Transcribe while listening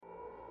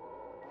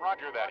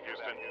Roger that,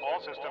 Houston.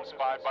 All systems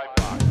 5 by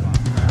 5.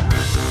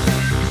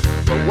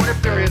 But what if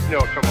there is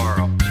no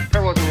tomorrow?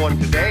 There wasn't one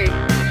today.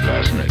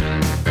 Fascinating.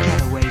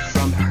 Get away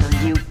from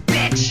her, you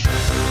bitch!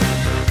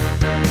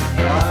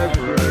 Hi,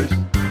 Bruce.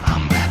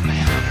 I'm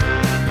Batman.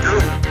 Do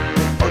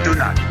or do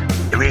not.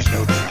 There is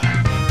no try.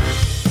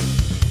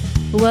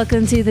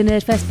 Welcome to the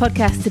Nerdfest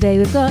podcast. Today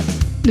we've got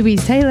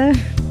Louise Taylor,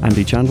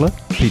 Andy Chandler,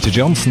 Peter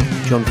Johnson,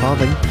 John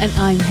Farthing, and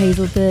I'm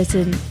Hazel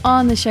Burton.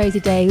 On the show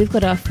today we've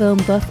got our film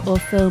buff or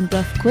film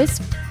bluff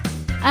quiz.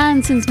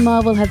 And since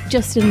Marvel have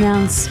just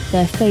announced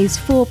their Phase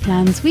 4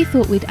 plans, we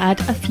thought we'd add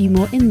a few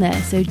more in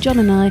there. So John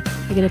and I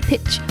are going to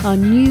pitch our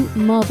new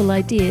Marvel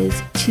ideas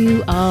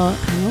to our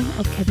panel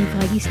of Kevin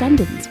Feige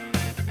stand-ins.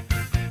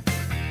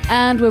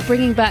 And we're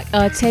bringing back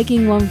our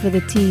Taking One for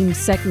the Team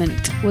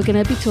segment. We're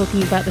going to be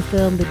talking about the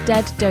film The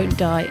Dead Don't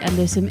Die, and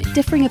there's some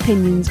differing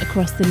opinions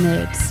across the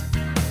nerds.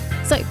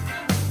 So,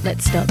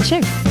 let's start the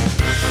show.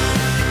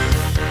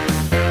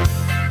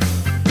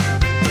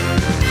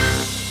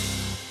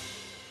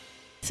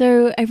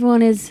 So,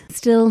 everyone is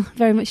still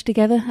very much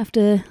together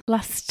after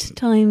last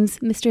time's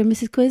Mr. and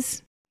Mrs.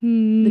 quiz? The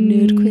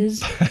nerd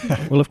quiz?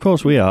 Well, of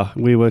course we are.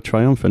 We were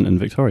triumphant and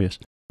victorious.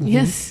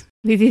 Yes.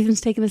 We've even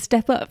taken a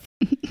step up.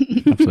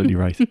 Absolutely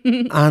right.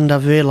 And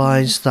I've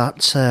realised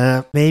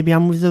that maybe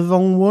I'm with the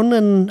wrong one.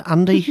 And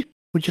Andy,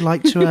 would you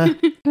like to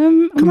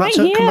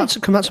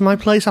come back to my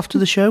place after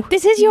the show?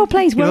 This is your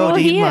place. We're You're all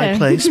already here. in my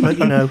place, but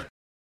you know.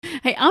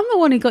 Hey, I'm the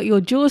one who got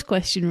your Jaws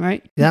question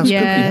right. Yeah,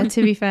 Yeah,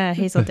 to be fair,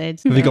 Hazel did.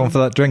 have you gone for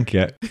that drink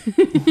yet?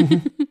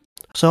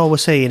 So all we're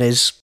saying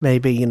is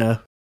maybe, you know,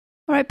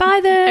 All right, bye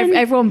then.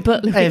 Everyone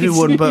but Louise.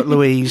 everyone but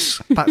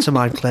Louise, back to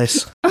my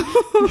place.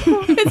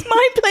 It's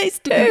my place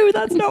too.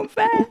 That's not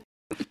fair.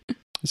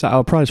 Is that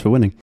our prize for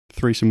winning?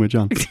 Threesome with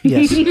John.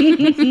 Yes.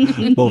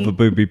 More of a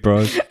booby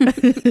prize.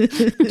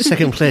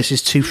 Second place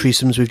is 2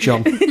 threesomes with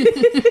John.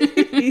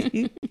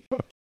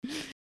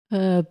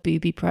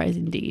 Booby prize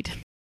indeed.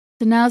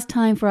 So now's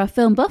time for our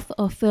film buff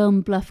or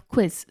film bluff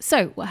quiz.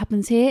 So what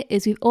happens here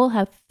is we all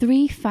have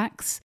 3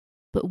 facts,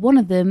 but one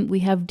of them we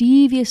have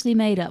deviously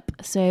made up.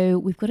 So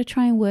we've got to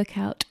try and work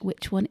out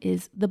which one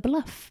is the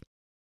bluff.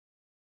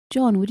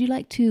 John, would you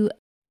like to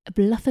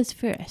bluff us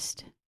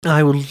first?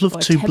 I would love Or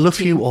to attempt bluff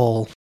to. you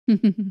all.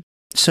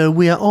 So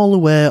we are all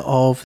aware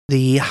of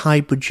the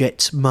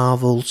high-budget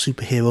Marvel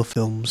superhero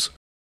films.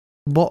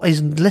 What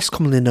is less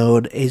commonly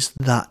known is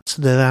that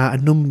there are a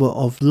number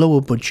of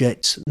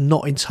lower-budget,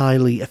 not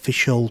entirely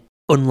official,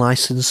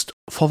 unlicensed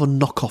foreign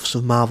knockoffs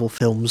of Marvel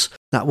films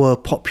that were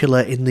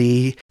popular in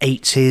the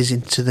 80s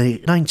into the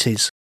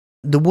 90s.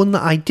 The one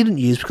that I didn't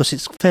use because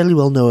it's fairly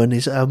well known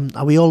is, are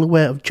we all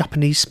aware of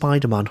Japanese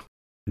Spider-Man?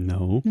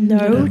 No.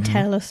 No,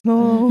 tell us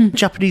more.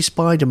 Japanese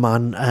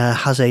Spider-Man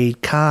has a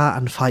car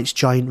and fights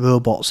giant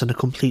robots and a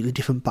completely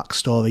different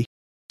backstory.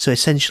 So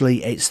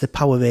essentially it's the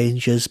Power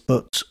Rangers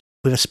but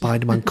with a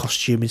Spider-Man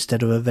costume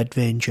instead of a Red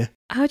Ranger.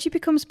 How do you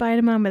become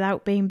Spider-Man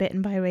without being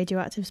bitten by a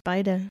radioactive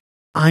spider?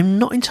 I'm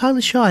not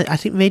entirely sure. I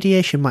think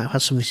radiation might have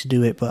had something to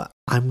do with it, but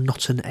I'm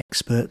not an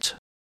expert.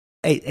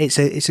 It's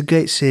a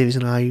great series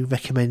and I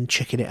recommend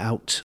checking it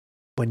out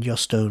when you're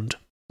stoned.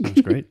 That's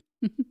great.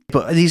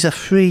 But these are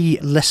 3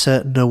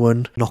 lesser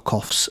known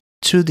knockoffs.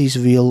 2 of these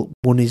are real,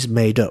 1 is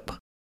made up.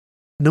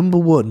 Number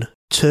 1,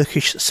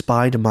 Turkish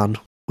Spider-Man,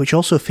 which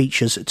also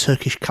features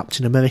Turkish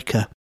Captain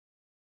America.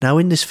 Now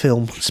in this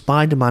film,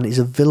 Spider-Man is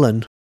a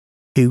villain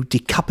who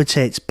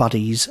decapitates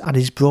baddies and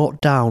is brought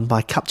down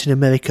by Captain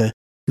America,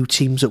 who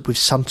teams up with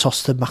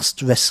Santos the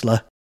Masked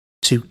Wrestler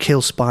to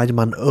kill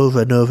Spider-Man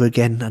over and over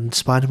again, and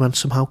Spider-Man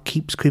somehow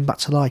keeps coming back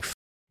to life.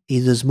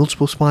 Either there's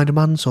multiple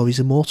Spider-Mans or he's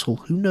immortal,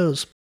 who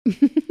knows?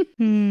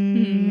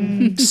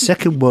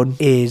 Second one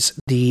is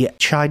the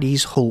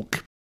Chinese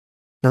Hulk.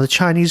 Now the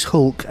Chinese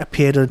Hulk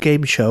appeared on a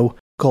game show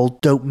called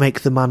Don't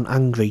Make the Man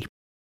Angry.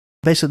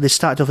 Basically they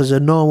started off as a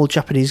normal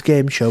Japanese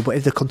game show, but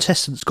if the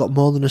contestants got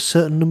more than a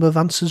certain number of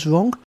answers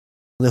wrong,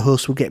 the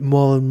host would get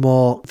more and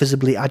more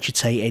visibly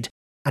agitated,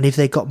 and if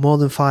they got more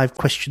than 5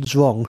 questions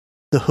wrong,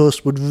 the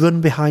host would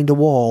run behind a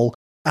wall,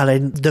 and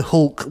then the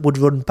Hulk would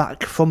run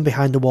back from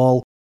behind the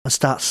wall and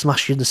start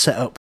smashing the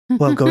setup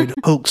while going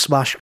Hulk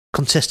smash,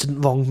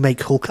 contestant wrong,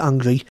 make Hulk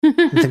angry,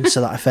 and things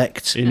to that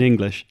effect. In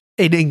English.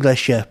 In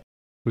English, yeah.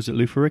 Was it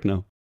Lou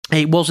Ferrigno?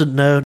 It wasn't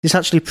known. This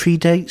actually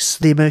predates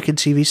the American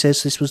TV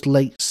series. This was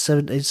late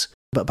 70s,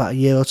 but about a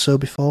year or so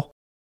before.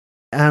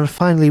 And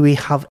finally, we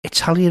have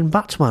Italian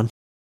Batman.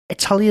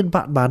 Italian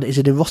Batman is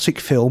an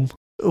erotic film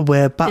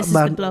where This is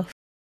the bluff.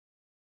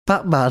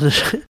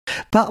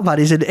 Batman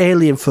is an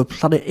alien from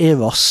planet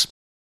Eros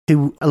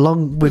who,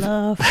 along with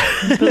Bluff.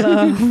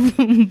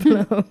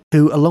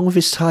 who, along with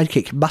his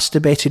sidekick,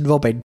 masturbating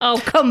Robin,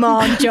 Oh, come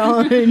on,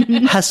 John.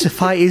 has to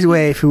fight his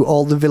way through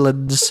all the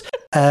villains,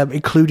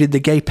 including the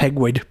gay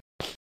penguin.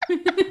 I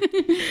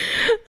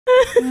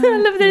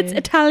love that it's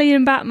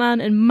Italian Batman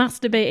and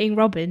masturbating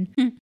Robin.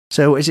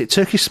 So, is it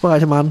Turkish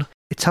Spider-Man,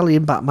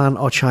 Italian Batman,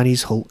 or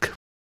Chinese Hulk?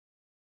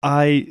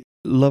 I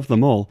love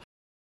them all.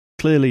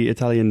 clearly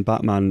Italian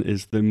Batman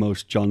is the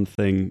most John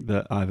thing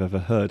that I've ever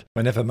heard.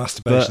 Whenever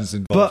masturbation's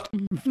involved.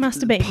 But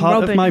Masturbating part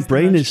Robin of my is the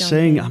brain most is John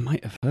saying thing. I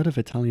might have heard of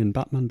Italian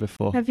Batman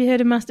before. Have you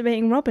heard of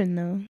Masturbating Robin,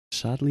 though?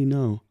 Sadly,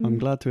 no. I'm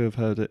glad to have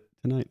heard it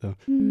tonight, though.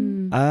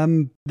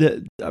 Mm.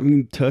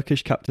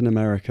 Turkish Captain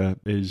America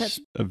is That's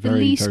a The very,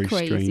 least very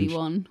crazy strange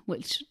one,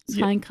 which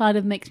Yeah. kind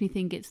of makes me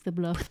think it's the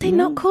bluff. Would they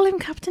not call him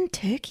Captain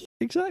Turkey?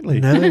 Exactly.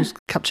 No, it's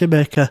Captain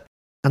America.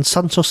 And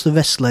Santos the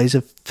wrestler is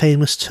a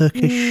famous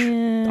Turkish...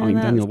 Yeah, I mean,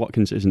 that's- Daniel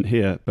Watkins isn't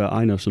here, but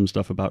I know some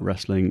stuff about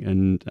wrestling,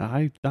 and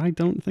I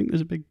don't think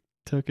there's a big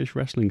Turkish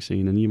wrestling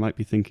scene. And you might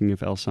be thinking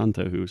of El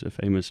Santo, who's a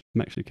famous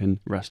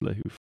Mexican wrestler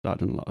who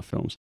starred in a lot of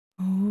films.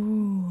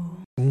 Oh.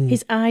 Mm.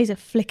 His eyes are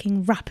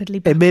flicking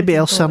rapidly Maybe backwards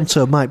El and forwards.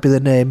 Santo might be the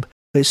name,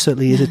 but it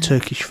certainly is a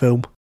Turkish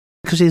film.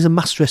 Because he's a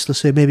masked wrestler,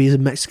 so maybe he's a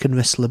Mexican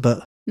wrestler,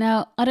 but...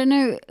 Now, I don't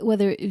know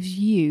whether it was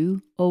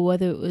you or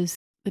whether it was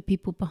the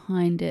people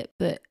behind it,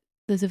 but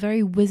there's a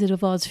very Wizard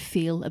of Oz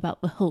feel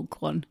about the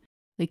Hulk one.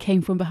 They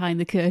came from behind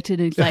the curtain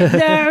and it's like,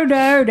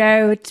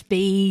 no, it's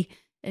me,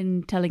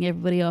 and telling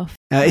everybody off.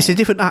 It's a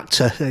different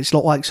actor. It's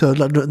not like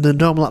the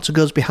normal actor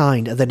goes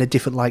behind and then a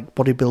different like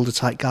bodybuilder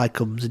type guy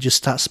comes and just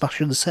starts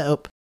smashing the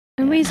setup.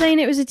 And were you saying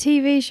it was a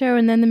TV show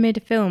and then they made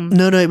a film?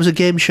 No, it was a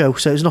game show,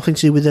 so it was nothing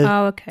to do with the...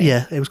 Oh, okay.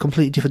 Yeah, it was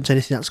completely different to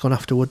anything that's gone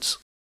afterwards.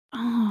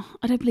 Oh,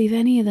 I don't believe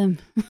any of them.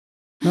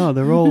 No,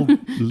 they're all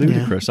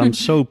ludicrous. I'm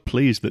so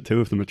pleased that 2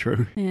 of them are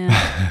true.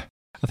 Yeah.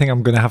 I think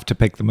I'm going to have to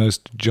pick the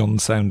most John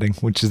sounding,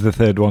 which is the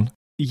third one.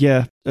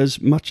 Yeah,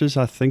 as much as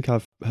I think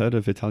I've heard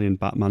of Italian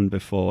Batman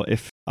before,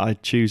 if I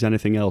choose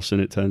anything else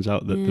and it turns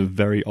out that the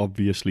very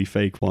obviously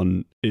fake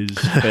one is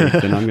fake,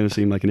 then I'm going to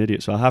seem like an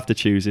idiot. So I'll have to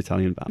choose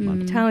Italian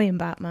Batman. Italian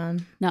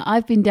Batman. Now,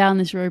 I've been down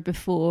this road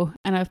before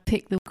and I've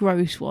picked the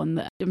gross one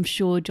that I'm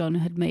sure John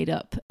had made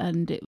up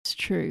and it was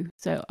true.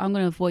 So I'm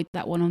going to avoid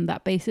that one on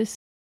that basis.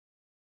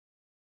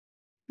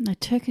 The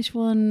Turkish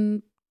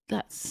one,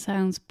 that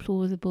sounds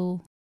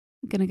plausible.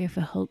 I'm going to go for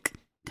Hulk,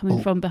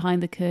 coming from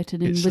behind the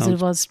curtain in It Wizard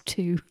of sounds Oz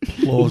 2.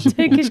 Plausible.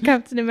 Turkish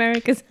Captain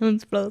America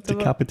sounds plausible.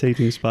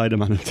 Decapitating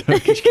Spider-Man and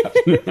Turkish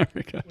Captain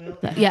America.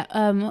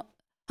 Yeah,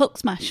 Hulk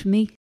smash for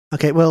me.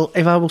 Okay, well,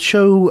 if I will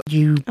show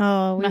you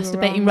Oh, we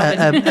Masturbating were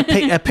wrong.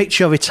 Robin. a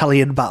picture of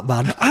Italian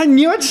Batman. I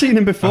knew I'd seen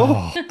him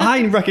before.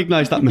 I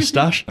recognised that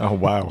moustache. Oh,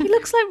 wow. He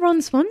looks like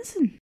Ron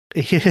Swanson.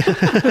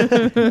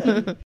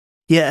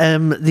 Yeah,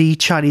 the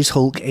Chinese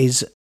Hulk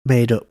is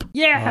made up.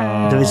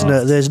 Yeah.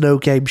 There's no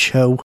game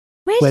show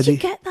Where did you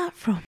get that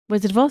from?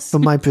 Wizard of Oz?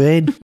 from my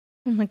brain.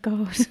 Oh my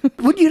god.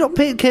 Would you not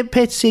pay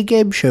to see a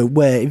game show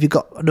where if you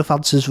got enough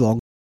answers wrong,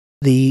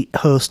 the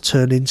host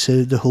turn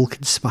into the Hulk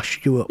and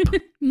smash you up?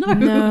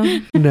 No.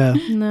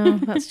 No.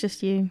 That's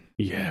just you.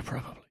 Yeah,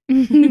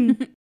 probably.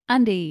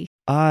 Andy.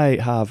 I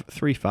have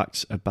 3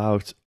 facts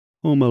about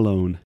Home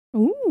Alone.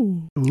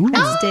 Ooh.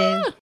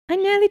 Festive. I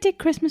nearly did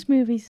Christmas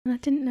movies and I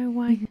didn't know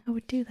why I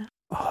would do that.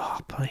 Oh,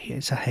 boy,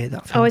 I hate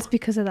that film. Oh, it's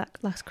because of that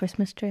last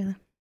Christmas trailer.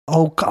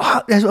 Oh,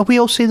 God. Have we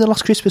all seen the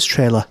last Christmas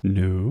trailer?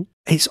 No.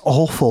 It's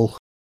awful.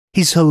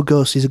 He's so a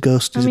ghost. He's a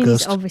ghost. He's I mean, a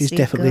he's ghost. obviously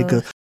definitely a a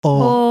ghost. ghost.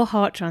 Oh, Or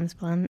heart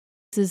transplant.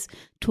 This is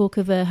talk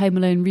of a Home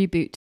Alone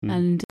reboot, Mm.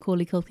 and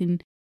Macaulay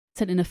Culkin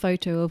sent in a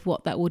photo of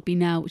what that would be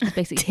now, which is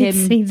basically Did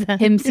see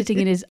that. him sitting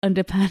in his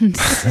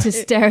underpants,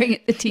 just staring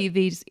at the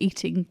TV, just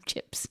eating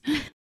chips.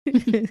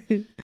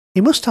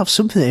 he must have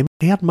something.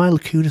 He had Mila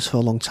Kunis for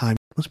a long time.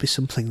 Must be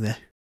something there.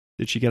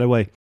 Did she get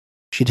away?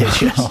 She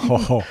did, yes.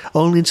 Oh.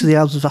 Only into the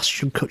arms of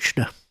Ashton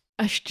Kutcher.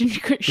 Ashton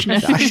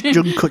Kutcher.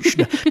 Ashton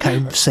Kutcher.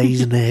 Can't even say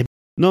his name.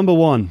 Number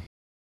 1.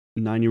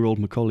 9-year-old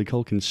Macaulay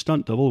Culkin's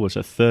stunt double was a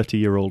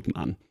 30-year-old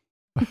man.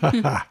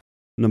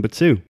 Number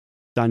 2.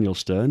 Daniel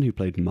Stern, who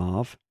played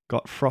Marv,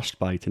 got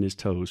frostbite in his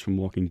toes from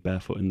walking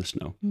barefoot in the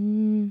snow.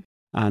 Mm.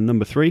 And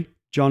number 3.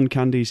 John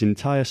Candy's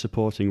entire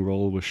supporting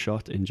role was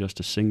shot in just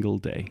a single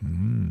day.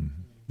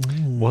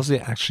 Was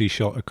it actually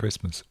shot at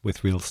Christmas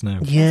with real snow?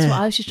 That's what Yeah.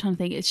 I was just trying to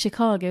think. It's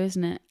Chicago,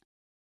 isn't it?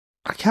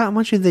 I can't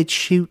imagine they'd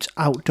shoot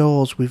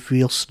outdoors with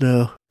real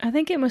snow. I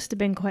think it must have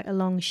been quite a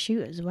long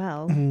shoot as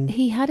well.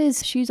 He had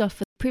his shoes off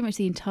for pretty much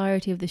the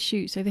entirety of the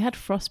shoot. So if he had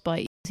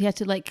frostbite, he had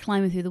to like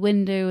climb in through the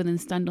window and then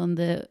stand on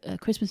the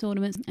Christmas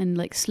ornaments and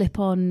like slip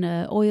on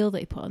oil that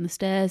he put on the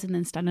stairs and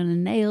then stand on a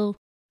nail.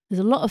 There's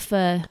a lot of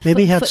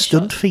Maybe he had foot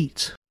stunt shots.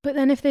 feet. But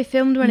then if they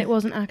filmed when it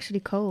wasn't actually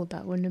cold,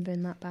 that wouldn't have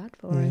been that bad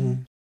for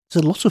him.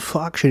 There's a lot of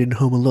foot action in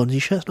Home Alone. Are you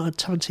sure it's not a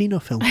Tarantino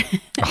film?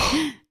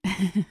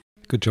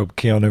 Good job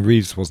Keanu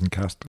Reeves wasn't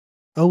cast.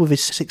 Oh, with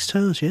his 6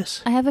 toes,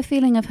 yes. I have a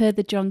feeling I've heard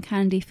the John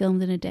Candy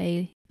filmed in a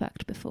day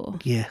fact before.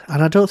 Yeah,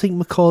 and I don't think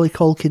Macaulay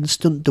Culkin's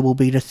stunt double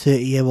being a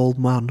 30-year-old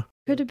man.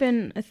 Could have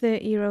been a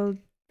 30-year-old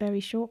very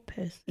short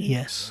person.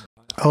 Yes.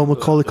 Oh,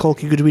 Macaulay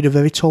Culkin could have been a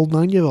very tall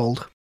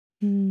 9-year-old.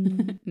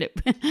 Nope.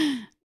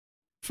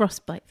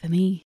 Frostbite for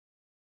me.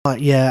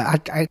 Yeah,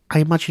 I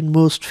imagine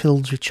most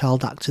films with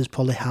child actors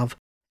probably have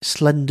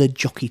slender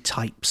jockey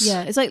types.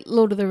 Yeah, it's like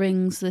Lord of the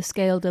Rings, the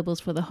scale doubles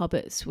for the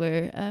Hobbits,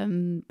 where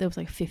there was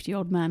like a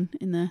 50-year-old man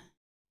in there.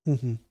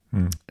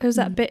 Mm-hmm. There was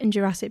that bit in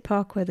Jurassic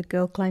Park where the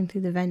girl climbed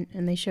through the vent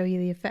and they show you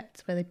the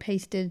effects where they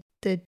pasted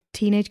the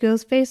teenage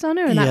girl's face on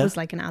her, and that Yeah. was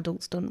like an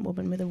adult stunt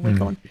woman with a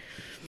wig on.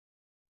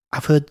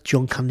 I've heard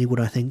John Candy would,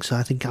 I think, so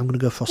I think I'm going to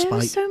go There Frostbite.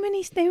 were so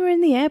many. They were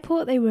in the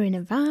airport. They were in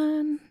a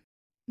van.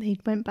 They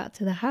went back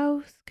to the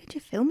house. Could you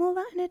film all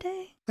that in a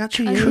day?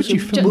 Actually, Could you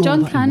film all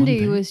John that in one Candy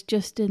day? was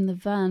just in the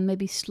van,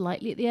 maybe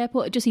slightly at the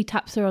airport. Just he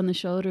taps her on the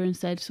shoulder and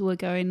said, "So we're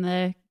going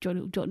there. Do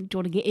you want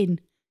to get in?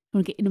 Do you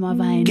want to get into my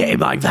van? Get in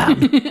my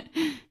van.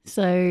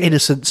 So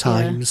Innocent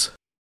times.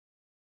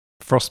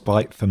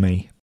 Frostbite for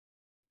me.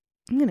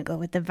 I'm going to go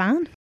with the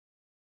van.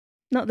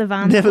 Not the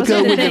van. Never What's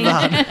go the with the thing?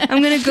 van.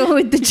 I'm going to go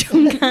with the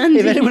John Candy.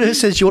 If anyone else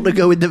says you want to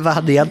go in the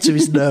van, the answer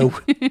is no.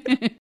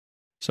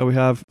 So we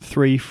have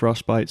 3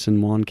 Frostbites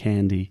and 1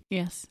 Candy.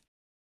 Yes.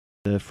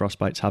 The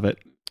Frostbites have it.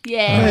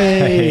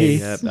 Yeah.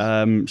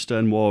 Yeah,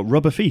 Stern wore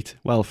rubber feet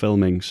while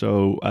filming.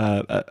 So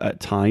at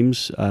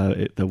times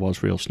there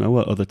was real snow.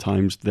 At other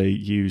times they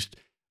used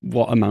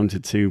what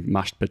amounted to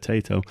mashed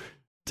potato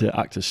to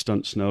act as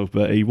stunt snow.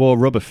 But he wore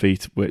rubber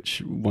feet,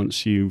 which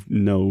once you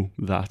know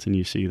that and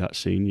you see that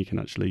scene, you can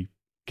actually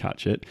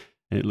catch it.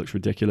 And it looks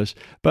ridiculous.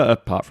 But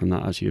apart from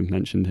that, as you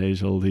mentioned,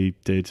 Hazel, he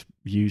did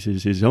use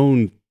his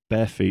own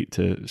bare feet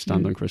to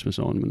stand on Christmas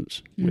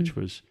ornaments, which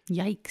was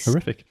Yikes.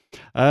 horrific.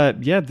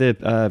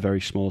 The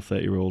very small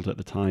 30-year-old at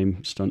the time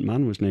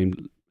stuntman was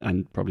named,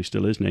 and probably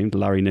still is named,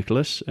 Larry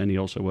Nicholas, and he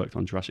also worked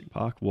on Jurassic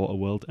Park,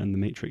 Waterworld, and The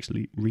Matrix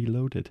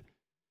Reloaded.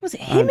 Was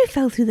it him who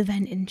fell through the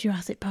vent in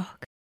Jurassic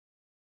Park?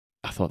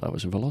 I thought that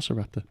was a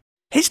velociraptor.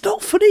 It's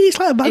not funny. It's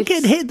like a man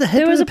getting hit in the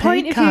head There was a with a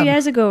point paint a few can.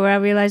 years ago where I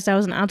realised I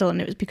was an adult,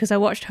 and it was because I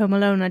watched Home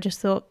Alone, and I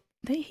just thought,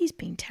 he's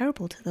being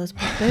terrible to those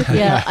people.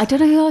 Yeah, I don't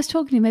know who I was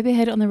talking to. Maybe I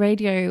heard it on the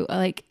radio.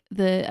 Like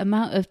the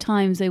amount of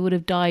times they would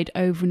have died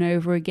over and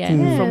over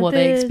again from what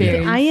they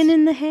experienced. The iron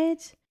in the head.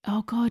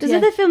 Oh God! There's yeah.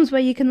 other films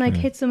where you can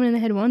hit someone in the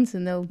head once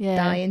and they'll Yeah.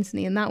 die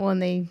instantly. And that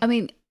one, I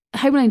mean,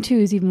 Home Alone 2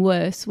 is even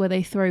worse, where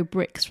they throw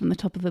bricks from the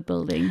top of a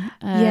building.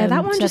 yeah,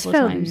 that one just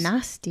several felt times.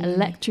 nasty.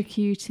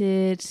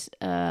 Electrocuted,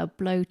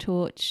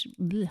 blowtorch.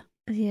 Blech.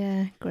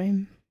 Yeah,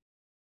 grim.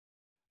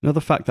 Another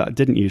fact that I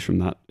didn't use from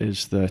that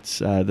is that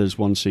there's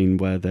one scene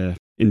where they're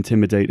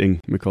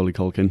intimidating Macaulay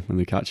Culkin when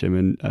they catch him,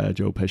 and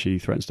Joe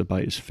Pesci threatens to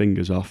bite his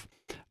fingers off,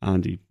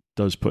 and he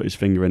does put his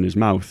finger in his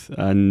mouth.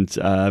 And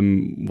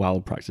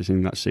while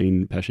practicing that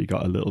scene, Pesci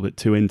got a little bit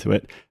too into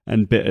it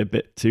and bit a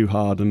bit too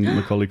hard on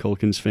Macaulay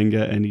Culkin's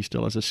finger, and he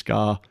still has a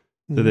scar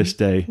to this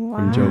day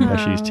from Joe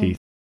Pesci's teeth.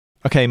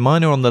 Okay,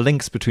 mine are on the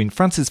links between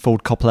Francis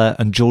Ford Coppola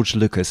and George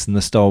Lucas in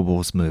the Star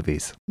Wars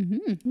movies.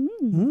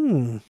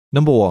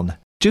 Number 1,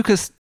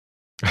 Judas.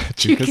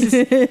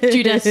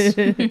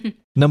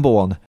 Number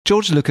 1,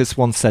 George Lucas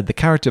once said the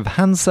character of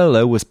Han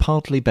Solo was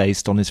partly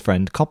based on his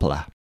friend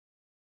Coppola.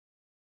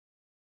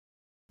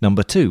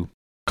 Number 2,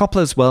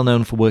 Coppola's well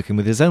known for working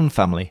with his own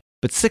family,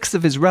 but 6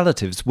 of his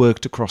relatives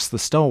worked across the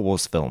Star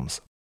Wars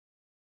films.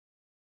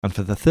 And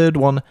for the third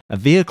one, a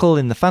vehicle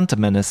in The Phantom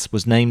Menace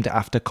was named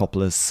after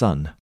Coppola's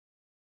son.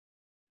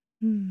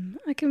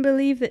 I can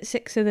believe that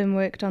 6 of them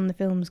worked on the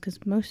films,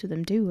 because most of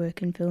them do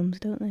work in films,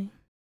 don't they?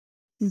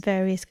 In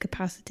various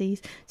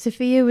capacities.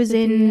 Sophia was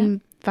in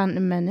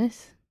Phantom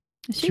Menace.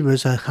 She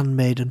was a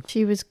handmaiden.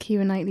 She was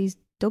Keira Knightley's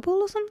double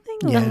or something?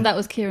 Or- Yeah. That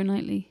was Keira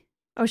Knightley.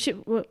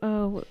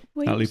 Oh,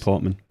 wait. Natalie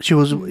Portman. She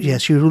was,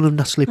 she was one of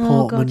Natalie Oh,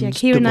 Portman's God, yeah.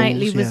 Keira doubles,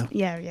 Knightley was...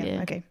 yeah.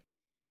 Yeah, okay.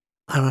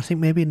 And I think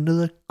maybe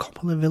another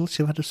Coppola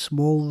relative had a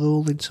small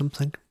role in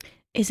something.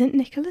 Isn't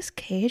Nicolas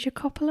Cage a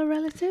Coppola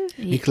relative?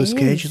 Nicolas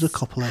Cage is a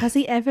Coppola. Has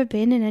he ever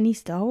been in any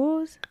Star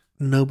Wars?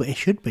 No, but he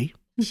should be.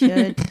 He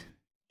should. He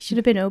should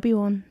have been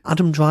Obi-Wan.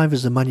 Adam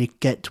Driver's the man you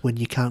get when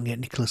you can't get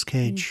Nicolas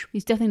Cage.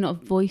 He's definitely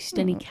not voiced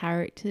any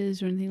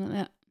characters or anything like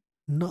that.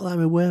 Not that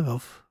I'm aware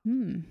of.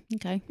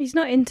 Okay. He's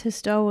not into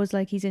Star Wars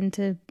like he's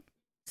into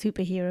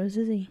superheroes,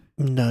 is he?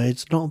 No,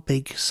 it's not a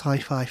big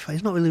sci-fi.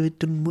 He's not really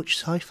done much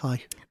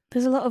sci-fi.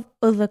 There's a lot of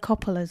other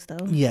Coppolas,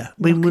 though. Yeah.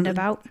 Knocking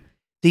about.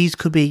 These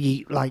could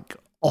be like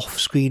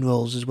off-screen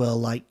roles as well.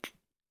 Like,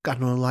 I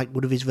don't know, like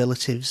one of his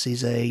relatives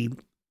is a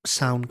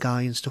sound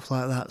guy and stuff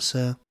like that.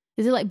 So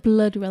Is it like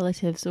blood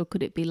relatives, or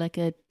could it be like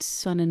a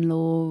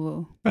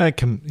son-in-law It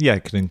can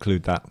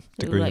include that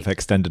degree of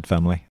extended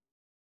family.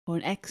 or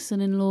an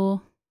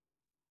ex-son-in-law,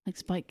 like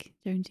Spike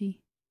Jonze?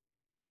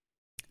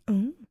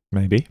 Oh.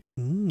 Maybe.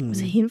 Was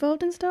he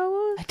involved in Star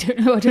Wars? I don't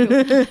know.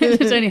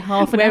 There's only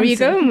half an Where are you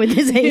answer. going with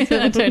this,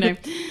 Hazel? I don't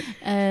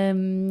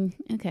know.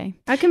 Okay.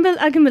 I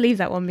can believe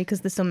that one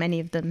because there's so many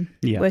of them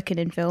Yeah. working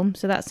in film,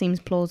 so that seems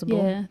plausible.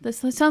 Yeah, that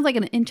sounds like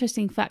an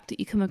interesting fact that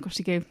you come across.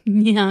 You go,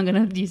 yeah, I'm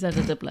going to use that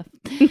as a bluff.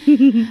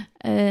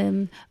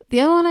 The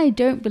other one I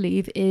don't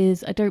believe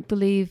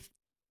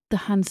the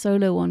Han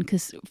Solo one,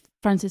 because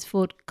Francis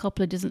Ford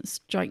Coppola doesn't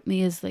strike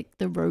me as like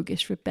the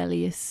roguish,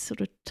 rebellious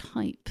sort of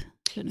type.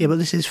 yeah, but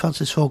this is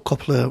Francis Ford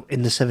Coppola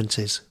in the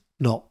 70s,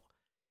 not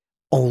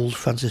old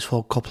Francis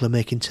Ford Coppola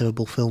making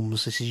terrible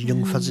films. This is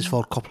young Francis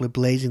Ford Coppola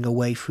blazing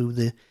away through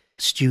the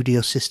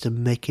studio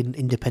system, making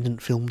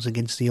independent films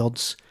against the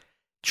odds,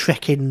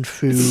 trekking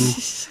through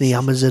the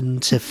Amazon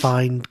to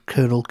find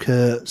Colonel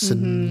Kurtz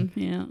and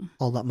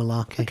all that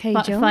malarkey. Okay,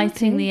 But John,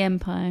 fighting okay. the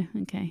Empire.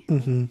 Okay.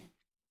 Mm-hmm.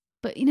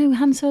 But,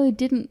 Han Solo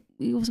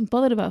he wasn't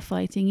bothered about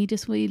fighting. He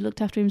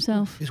looked after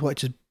himself. He's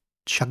wanted to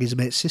shag his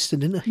mate's sister,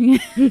 didn't he?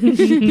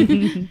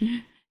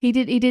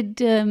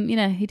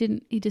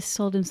 He just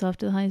sold himself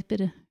to the highest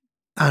bidder.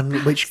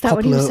 And which Is that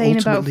what he was Coppola saying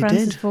about ultimately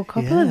Francis did. Ford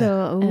Coppola,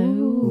 though?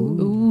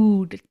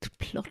 Ooh, the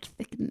plot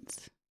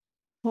thickens.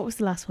 What was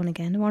the last one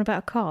again? The one about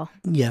a car?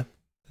 Yeah.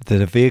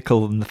 The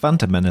vehicle in the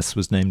Phantom Menace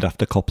was named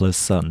after Coppola's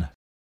son.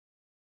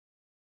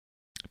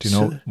 Do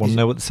you want to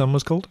know what the son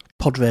was called?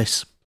 Pod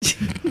race.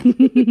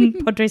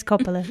 Padres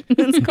Coppola.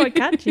 That's quite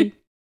catchy.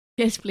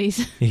 Yes,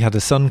 please. He had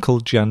a son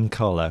called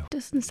Giancarlo.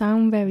 Doesn't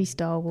sound very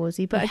Star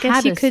Warsy, but He I guess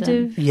had you a could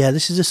son. have. Yeah,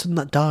 this is the son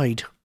that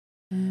died.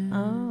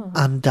 Oh.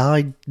 And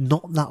died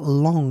not that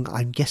long,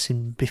 I'm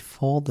guessing,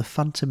 before The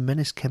Phantom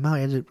Menace came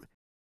out.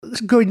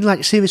 Let's go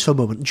in serious for a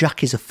moment.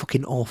 Jack is a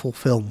fucking awful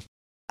film.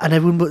 And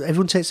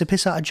everyone takes the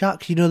piss out of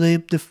Jack. You know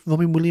the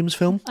Robin Williams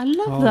film? I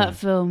love that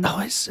film.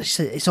 Oh,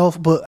 it's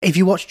awful. But if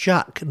you watch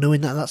Jack,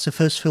 knowing that that's the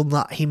first film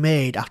that he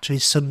made after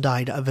his son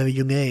died at a very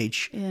young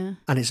age, Yeah.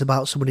 and it's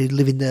about somebody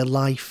living their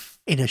life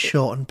in a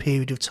shortened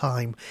period of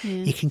time,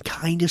 Yeah. you can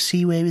kind of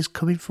see where he's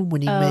coming from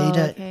when he made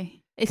it. Okay.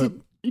 It's a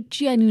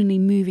genuinely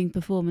moving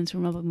performance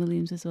from Robin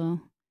Williams as well.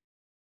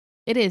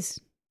 It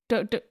is.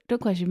 Don't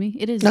question me.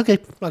 It is. Okay,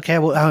 I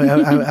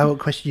won't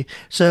question you.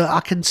 So I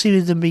can see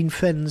with them being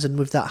friends and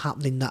with that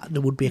happening that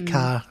there would be a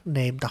car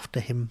named after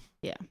him.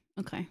 Yeah.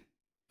 Okay.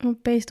 Well,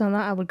 based on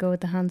that, I would go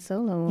with the Han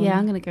Solo one. Yeah,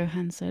 I'm gonna go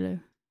Han Solo.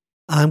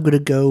 I'm going to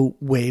go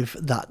with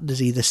that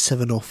there's either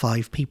 7 or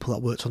 5 people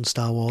that worked on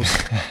Star Wars.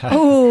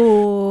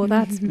 Oh,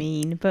 that's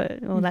mean, but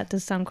that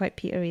does sound quite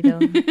Petery though.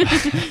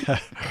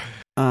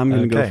 I'm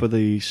going to go Okay. for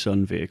the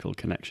Sun vehicle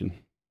connection.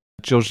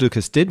 George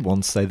Lucas did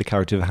once say the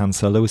character of Han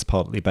Solo was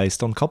partly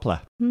based on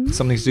Coppola.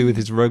 Something to do with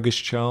his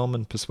roguish charm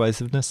and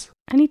persuasiveness.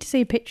 I need to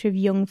see a picture of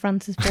young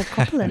Francis Ford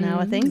Coppola now,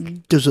 I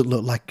think. Doesn't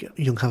look like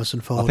young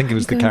Harrison Ford. I think it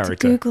was the I'm going to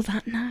character. Google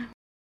that now.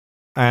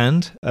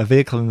 And a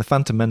vehicle in the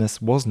Phantom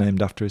Menace was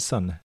named after his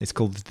son. It's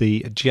called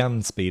the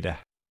Jan Speeder.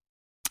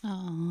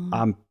 Oh.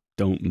 I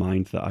don't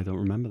mind that. I don't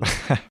remember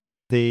that.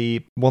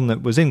 The one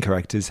that was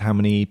incorrect is how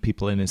many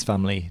people in his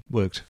family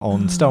worked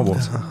on Star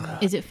Wars.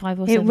 Is it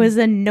 5 or 7? It was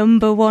a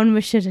number one. We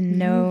should have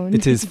known.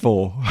 It is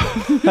 4.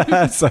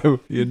 So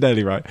you're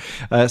nearly right.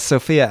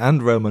 Sophia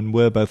and Roman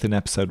were both in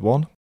episode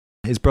 1.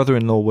 His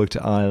brother-in-law worked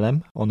at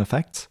ILM on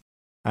effects.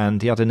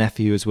 And he had a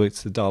nephew who has worked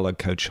as the dialogue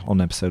coach on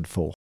episode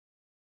 4.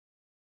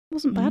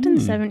 Wasn't bad in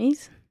the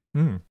 70s.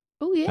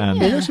 Oh, yeah.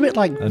 It looks a bit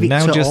like And Victor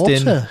now just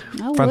Orta.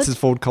 I Francis would.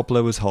 Ford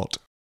Coppola was hot.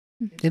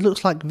 It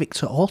looks like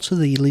Victor Orta,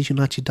 the Leeds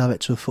United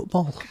director of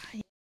football.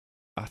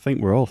 I think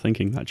we're all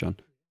thinking that, John.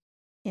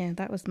 Yeah,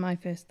 that was my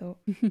first thought.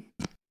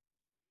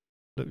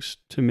 Looks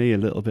to me a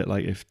little bit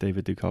like if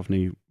David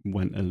Duchovny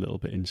went a little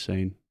bit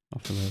insane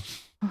off of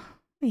those.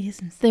 He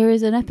isn't. There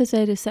is an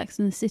episode of Sex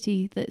and the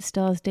City that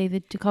stars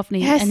David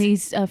Duchovny, Yes. and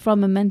he's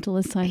from a mental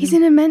asylum. He's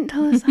in a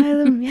mental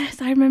asylum.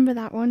 Yes, I remember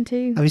that one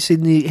too. Have you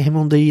seen him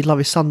on the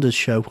Larry Sanders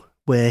show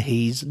where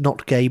he's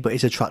not gay but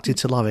is attracted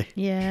to Larry?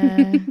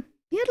 Yeah.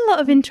 He had a lot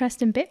of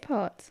interesting bit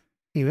parts.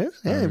 He was,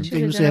 yeah. Should've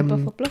He was done a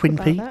buff-up look Twin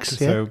about Peaks.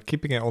 that. Yeah. So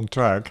keeping it on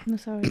track. I'm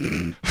sorry.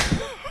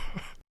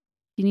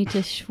 You need to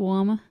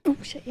shawarma. Oh,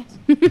 shit, yes.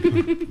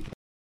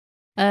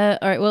 All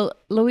right, well,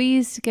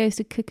 Louise goes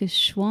to cook a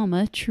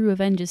shawarma, true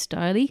Avengers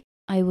style.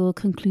 I will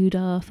conclude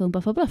our film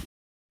Buff or Bluff.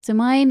 So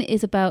mine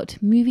is about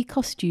movie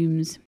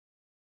costumes.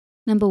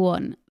 Number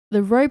 1.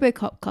 The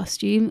RoboCop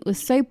costume was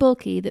so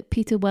bulky that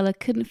Peter Weller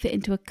couldn't fit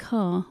into a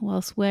car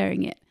whilst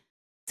wearing it.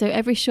 So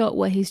every shot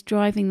where he's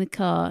driving the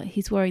car,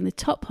 he's wearing the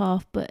top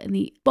half, but in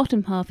the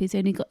bottom half, he's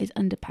only got his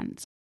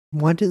underpants.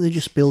 Why didn't they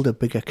just build a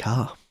bigger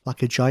car?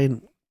 Like a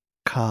giant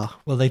car?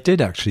 Well, they did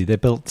actually. They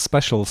built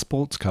special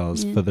sports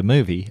cars for the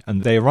movie,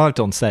 and they arrived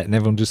on set, and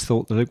everyone just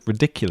thought they looked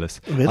ridiculous.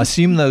 Really? I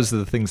assume those are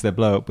the things they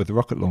blow up with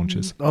rocket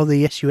launchers. Oh,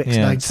 the SUX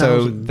 9000.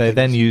 So they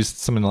then things. used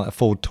something like a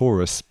Ford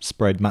Taurus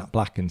sprayed matte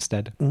black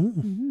instead.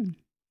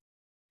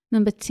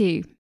 Number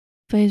 2.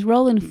 For his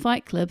role in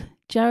Fight Club,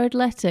 Jared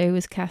Leto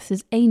was cast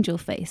as Angel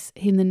Face,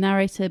 whom the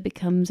narrator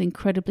becomes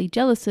incredibly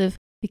jealous of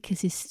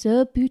because he's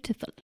so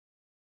beautiful.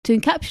 To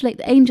encapsulate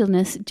the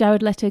angelness,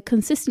 Jared Leto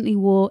consistently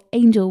wore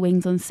angel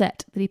wings on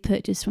set that he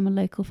purchased from a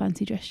local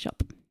fancy dress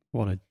shop.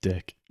 What a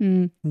dick.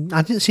 I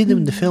didn't see them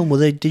in the film. Were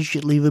they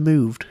digitally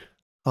removed?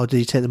 Or did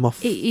he take them off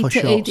for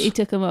shots? He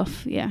took them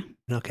off, yeah.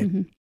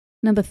 Okay.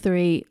 Number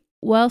 3.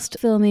 Whilst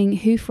filming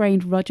Who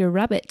Framed Roger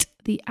Rabbit,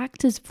 the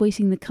actors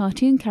voicing the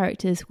cartoon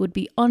characters would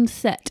be on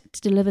set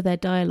to deliver their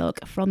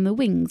dialogue from the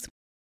wings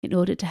in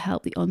order to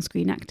help the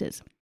on-screen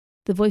actors.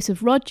 The voice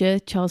of Roger,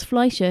 Charles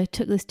Fleischer,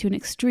 took this to an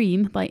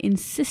extreme by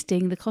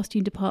insisting the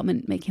costume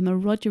department make him a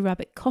Roger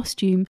Rabbit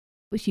costume,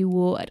 which he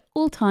wore at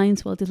all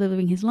times while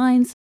delivering his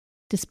lines,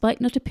 despite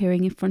not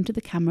appearing in front of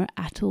the camera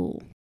at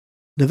all.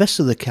 The rest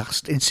of the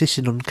cast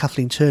insisted on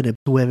Kathleen Turner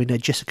wearing a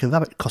Jessica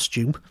Rabbit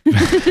costume.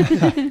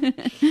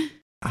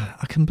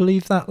 I can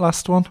believe that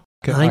last one.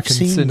 I've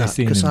seen that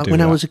because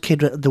when I was a kid,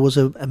 there was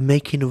a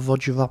making of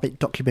Roger Rabbit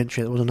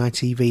documentary that was on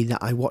ITV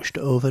that I watched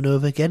over and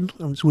over again.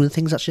 And it's one of the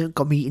things that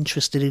got me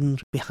interested in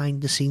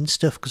behind the scenes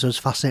stuff because I was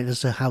fascinated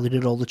as to how they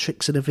did all the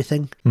tricks and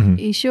everything. Mm-hmm. Are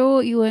you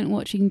sure you weren't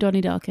watching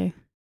Donnie Darko?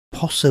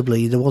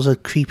 Possibly. There was a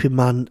creepy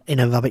man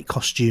in a rabbit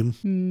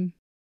costume.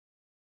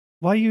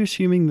 Why are you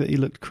assuming that he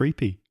looked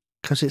creepy?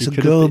 Because it's a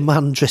grown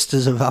man dressed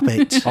as a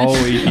rabbit.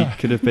 Oh, he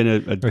could have been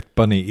a with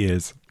bunny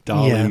ears.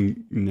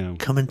 Darling, no.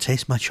 Come and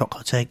taste my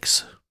chocolate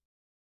eggs.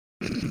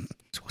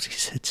 That's what he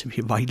said to me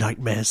in my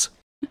nightmares.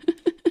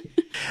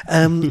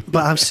 But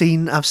I've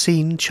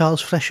seen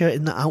Charles Fleischer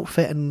in that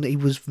outfit, and he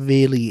was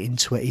really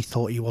into it. He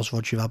thought he was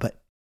Roger Rabbit.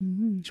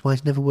 Which is why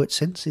he's never worked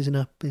since. He's in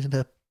a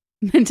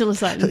mental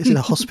asylum. He's in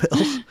a hospital.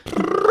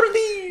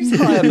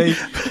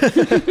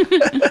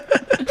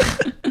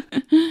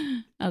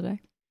 Okay.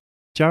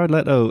 Jared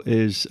Leto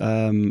is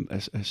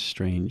a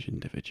strange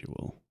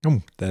individual.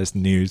 Oh, there's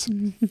news.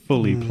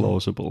 Fully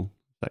plausible.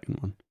 Second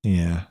one.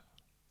 Yeah.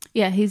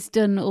 Yeah, he's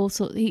done all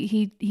sorts.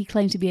 He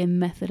claims to be a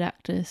method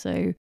actor.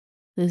 So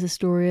there's a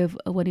story of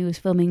when he was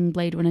filming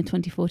Blade Runner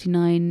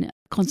 2049,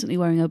 constantly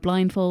wearing a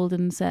blindfold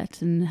on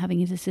set and having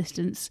his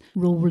assistants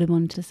roll him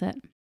onto set.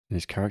 And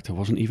his character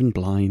wasn't even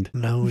blind.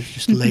 No, he's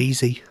just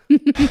lazy.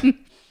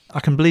 I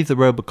can believe the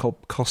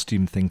Robocop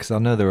costume thing because I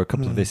know there are a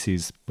couple of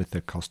issues with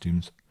their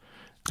costumes.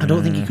 I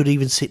don't think he could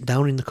even sit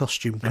down in the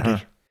costume, could he?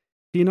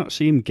 Do you not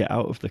see him get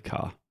out of the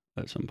car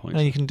at some point?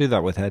 No, you can do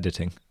that with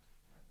editing.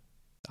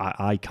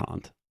 I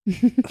can't.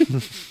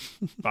 I'm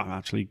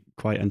actually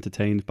quite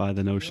entertained by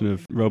the notion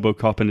of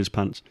Robocop in his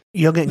pants.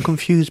 You're getting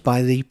confused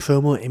by the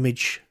promo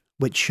image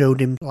which showed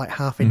him like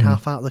half in,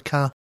 half out of the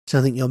car. So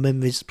I think your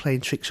memory's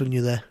playing tricks on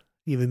you there.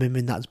 You're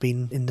remembering that's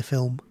been in the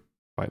film.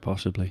 Quite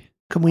possibly.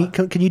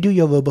 Can you do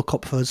your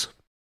Robocop for us?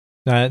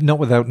 Not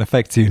without an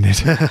effects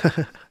unit.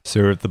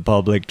 Serve the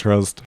public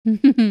trust.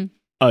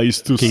 I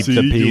used to keep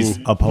the peace,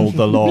 uphold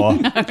the law.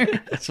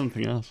 That's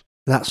something else.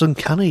 That's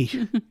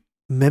uncanny.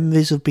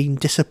 Memories of being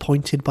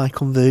disappointed by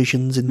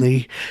conversions in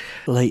the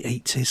late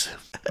 80s.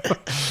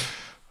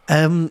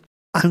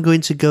 I'm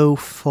going to go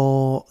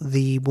for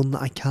the one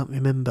that I can't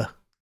remember.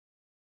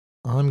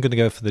 I'm going to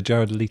go for the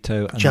Jared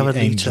Leto and Jared the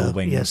Angel Leto,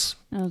 Wings. yes.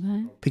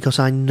 Okay. Because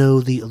I know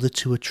the other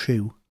two are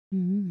true.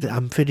 Mm.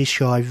 I'm pretty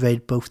sure I've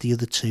read both the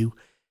other two.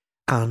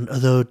 And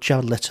although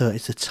Jared Leto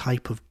is the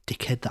type of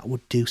dickhead that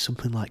would do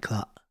something like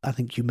that, I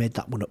think you made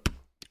that one up.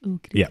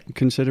 Okay. Yeah.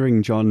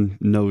 Considering John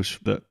knows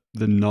that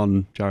the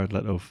non-Jared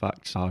Leto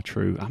facts are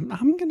true,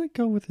 I'm going to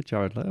go with the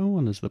Jared Leto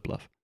one as the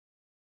bluff.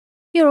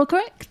 You're all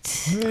correct.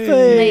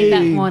 Hey. Made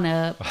that one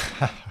up.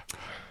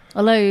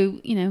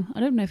 Although, I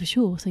don't know for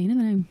sure, so you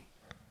never know.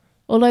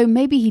 Although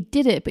maybe he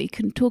did it, but he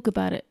couldn't talk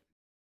about it.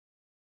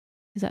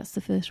 Because that's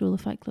the first rule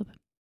of Fight Club.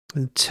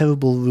 A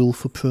terrible rule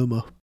for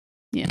promo.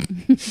 Yeah.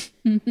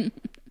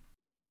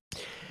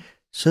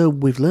 So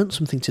we've learnt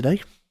something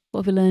today.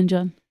 What have we learned,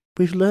 John?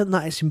 We've learnt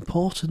that it's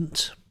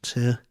important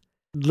to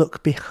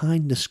look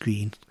behind the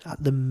screen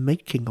at the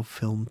making of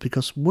film,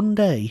 because one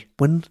day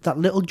when that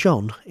little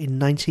John in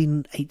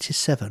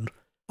 1987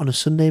 on a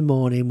Sunday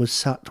morning was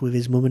sat with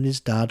his mum and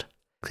his dad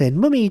saying,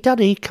 "Mummy,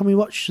 Daddy, can we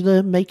watch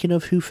the making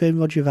of Who Framed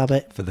Roger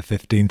Rabbit?" For the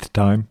 15th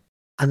time.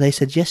 And they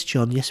said, "Yes,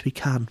 John, yes we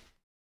can."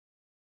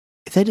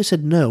 If they'd have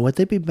said no, had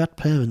they been bad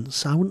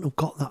parents, I wouldn't have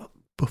got that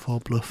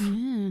before bluff.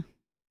 Yeah.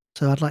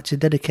 So I'd like to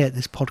dedicate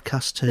this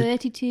podcast to...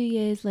 32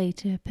 years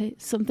later,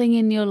 something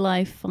in your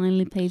life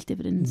finally pays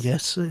dividends.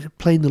 Yes,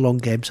 playing the long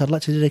game. So I'd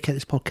like to dedicate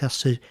this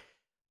podcast to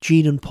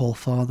Jean and Paul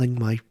Farthing,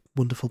 my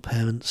wonderful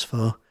parents,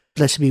 for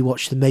letting me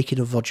watch the making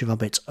of Roger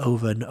Rabbit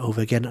over and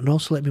over again, and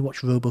also let me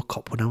watch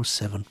Robocop when I was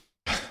 7.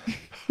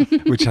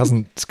 Which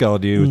hasn't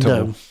scarred you at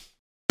all.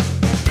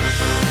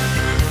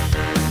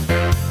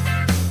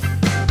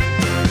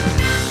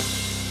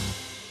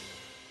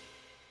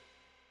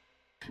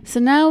 So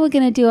now we're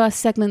going to do our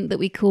segment that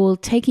we call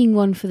Taking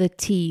One for the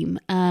Team.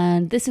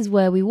 And this is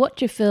where we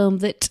watch a film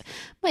that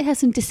might have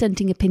some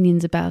dissenting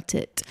opinions about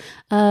it.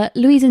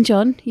 Louise and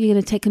John, you're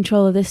going to take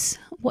control of this.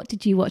 What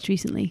did you watch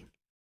recently?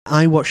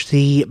 I watched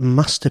the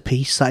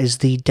masterpiece that is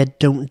The Dead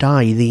Don't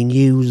Die, the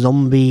new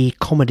zombie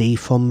comedy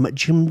from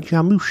Jim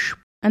Jarmusch.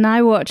 And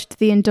I watched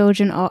the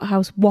indulgent art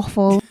house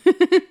waffle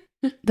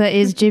that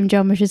is Jim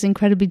Jarmusch's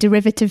incredibly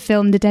derivative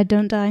film, The Dead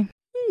Don't Die.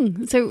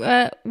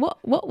 So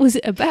what was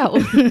it about?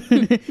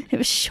 It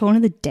was Shaun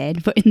of the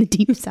Dead, but in the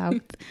Deep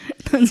South.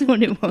 That's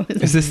what it was.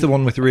 Is this the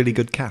one with a really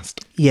good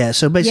cast? Yeah,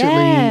 so basically...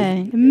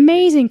 Yeah,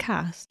 amazing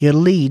cast. Your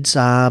leads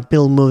are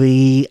Bill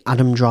Murray,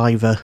 Adam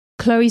Driver,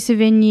 Chloe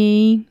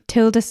Sevigny,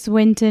 Tilda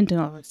Swinton.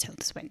 Oh, it's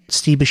Tilda Swinton.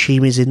 Steve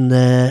Buscemi's in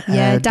there.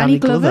 Yeah, Danny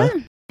Glover.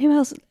 Who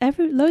else?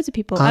 Loads of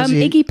people.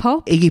 Iggy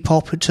Pop. Iggy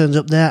Pop turns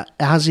up there.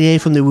 Azier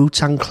from the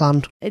Wu-Tang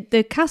Clan.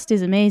 The cast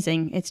is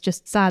amazing. It's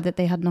just sad that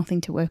they had nothing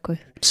to work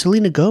with.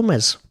 Selena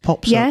Gomez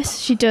pops up. Yes,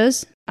 she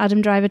does.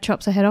 Adam Driver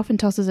chops her head off and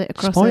tosses it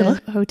across Spoiler.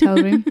 a hotel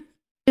room.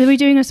 Are we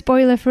doing a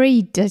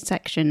spoiler-free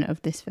dissection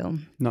of this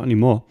film? Not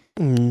anymore.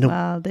 No.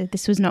 Well,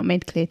 this was not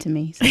made clear to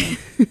me.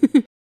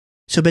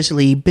 So. So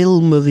basically, Bill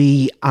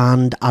Murray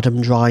and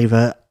Adam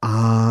Driver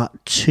are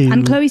two...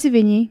 And Chloe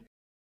Sevigny.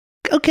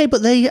 Okay,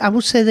 but I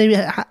would say they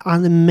are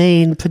the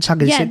main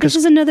protagonists. Yeah, this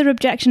is another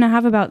objection I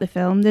have about the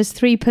film. There's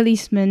 3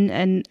 policemen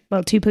and,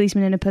 2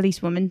 policemen and a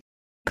policewoman.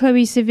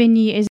 Chloe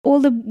Sevigny is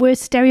all the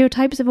worst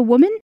stereotypes of a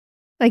woman.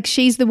 Like,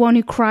 she's the one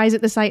who cries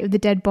at the sight of the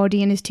dead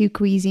body and is too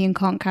queasy and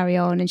can't carry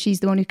on. And she's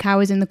the one who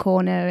cowers in the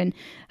corner and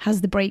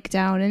has the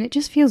breakdown. And it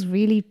just feels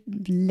really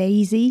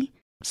lazy.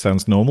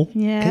 Sounds normal.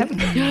 Yeah.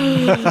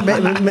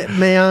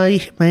 May I...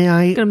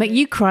 Going to make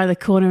you cry the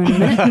corner in a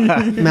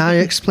minute. May I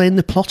explain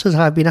the plot as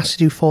I've been asked to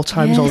do 4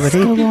 times already?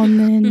 Go on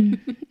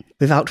then.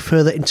 Without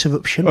further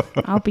interruption.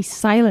 I'll be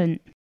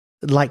silent.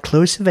 Like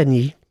Chloe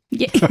Sevigny.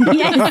 Yeah,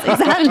 yes,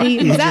 exactly.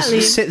 You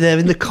just sit there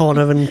in the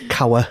corner and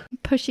cower.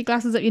 Push your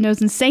glasses up your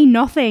nose and say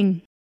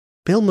nothing.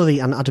 Bill Murray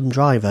and Adam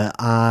Driver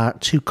are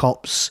 2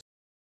 cops.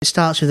 It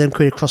starts with them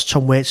coming across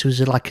Tom Waits,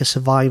 who's like a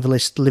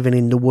survivalist living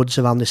in the woods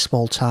around this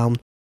small town.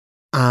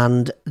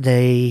 And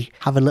they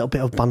have a little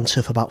bit of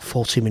banter for about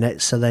 40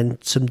 minutes, and then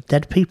some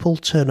dead people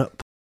turn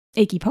up.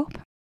 Iggy Pop.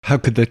 How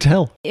could they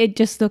tell? It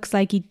just looks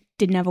like he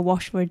didn't have a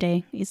wash for a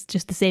day. It's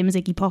just the same as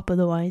Iggy Pop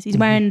otherwise. He's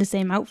wearing the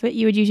same outfit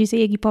you would usually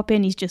see Iggy Pop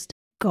in. He's just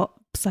got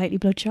slightly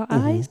bloodshot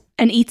eyes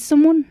and eats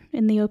someone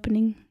in the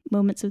opening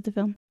moments of the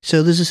film.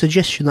 So there's a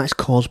suggestion that it's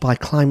caused by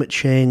climate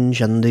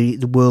change and the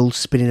world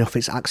spinning off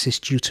its axis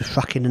due to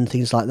fracking and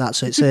things like that.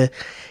 So it's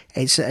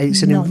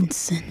an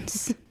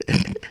nonsense.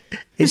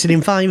 It's an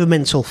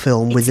environmental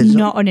film. It's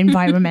not an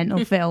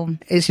environmental film.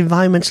 It's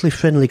environmentally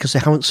friendly because they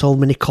haven't sold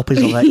many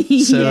copies of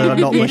it, so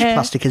not much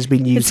plastic has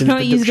been used. It's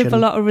not used up a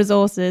lot of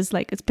resources,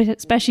 like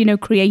especially no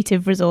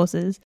creative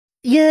resources.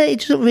 Yeah, it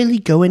doesn't really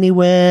go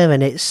anywhere,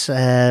 and it's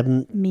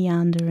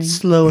meandering,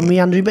 slow and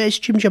meandering. But it's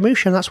Jim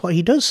Jarmusch, and that's what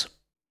he does.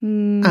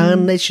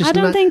 And it's just I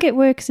don't think it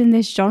works in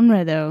this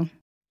genre though.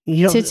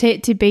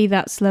 To be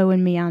that slow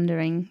and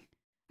meandering.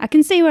 I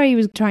can see where he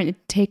was trying to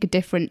take a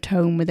different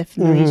tone with a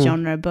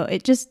genre, but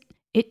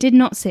it did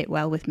not sit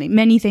well with me.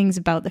 Many things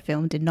about the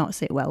film did not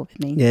sit well with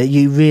me. Yeah,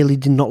 you really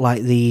did not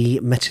like the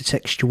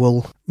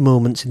metatextual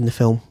moments in the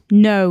film.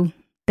 No,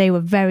 they were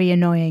very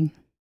annoying.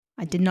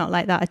 I did not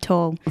like that at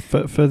all.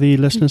 For the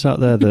listeners out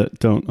there that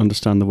don't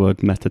understand the word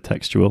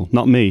metatextual,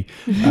 not me,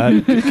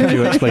 can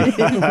you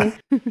explain?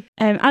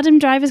 Adam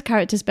Driver's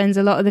character spends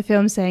a lot of the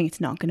film saying, it's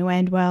not going to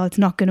end well, it's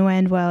not going to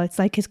end well. It's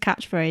like his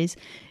catchphrase.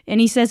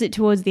 And he says it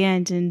towards the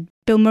end, and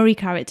Bill Murray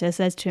character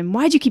says to him,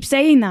 why do you keep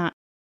saying that?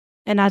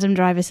 And Adam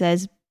Driver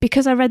says,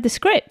 because I read the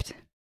script.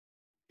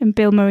 And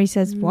Bill Murray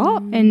says,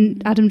 what?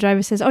 And Adam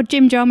Driver says, oh,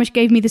 Jim Jarmusch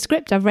gave me the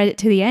script. I've read it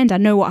to the end. I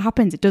know what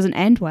happens. It doesn't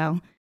end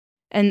well.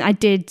 And I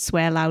did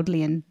swear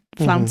loudly and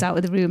flounce out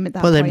of the room at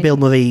that point. Well, then Bill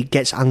Murray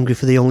gets angry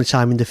for the only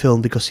time in the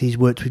film because he's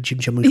worked with Jim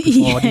Jarmusch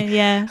before.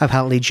 Yeah.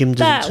 Apparently Jim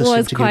doesn't trust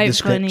him to give the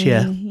script.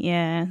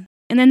 Yeah.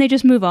 And then they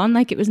just move on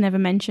like it was never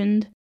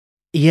mentioned.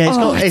 Yeah,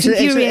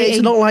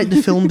 it's not like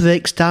the film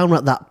breaks down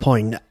at that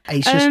point.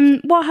 It's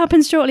just, what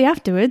happens shortly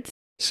afterwards?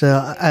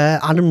 So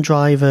Adam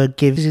Driver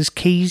gives his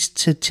keys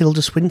to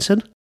Tilda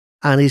Swinton,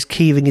 and his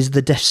keyring is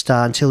the Death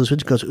Star, and Tilda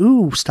Swinton goes,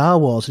 ooh, Star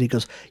Wars. And he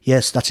goes,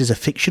 yes, that is a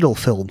fictional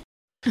film.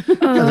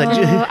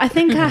 I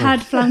think I had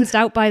flounced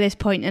out by this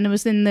point and I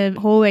was in the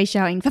hallway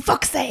shouting, for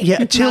fuck's sake!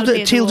 Yeah,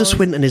 Tilda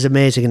Swinton is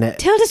amazing in it.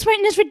 Tilda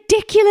Swinton is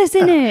ridiculous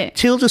in it.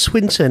 Tilda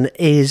Swinton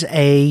is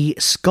a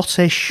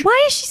Scottish...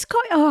 Why is she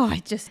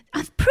Scottish?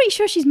 I'm pretty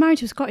sure she's married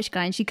to a Scottish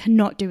guy and she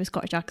cannot do a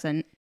Scottish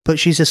accent. But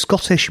she's a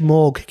Scottish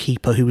morgue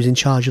keeper who was in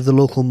charge of the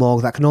local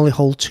morgue that can only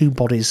hold 2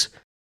 bodies.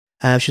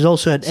 She's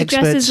also an expert. She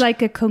dresses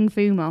like a kung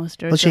fu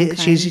master. Well,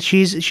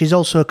 she's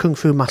also a kung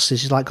fu master.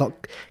 She's like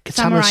got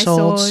katana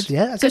swords.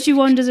 Yeah. So she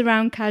wanders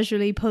around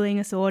casually, pulling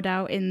a sword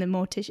out in the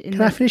mortician. Can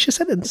I finish a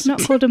sentence? It's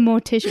not called a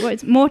mortician.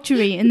 It's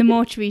mortuary. In the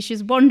mortuary,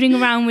 she's wandering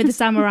around with a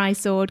samurai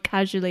sword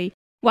casually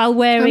while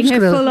wearing her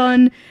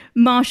full-on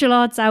martial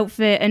arts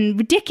outfit and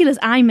ridiculous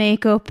eye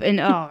makeup.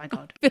 And oh my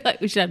god, I feel like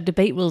we should have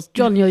debate rules.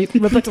 John, your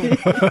rebuttal.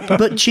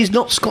 But she's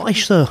not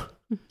Scottish though.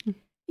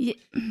 Yeah.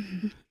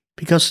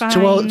 Because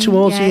towards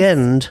the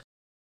end,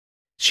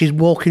 she's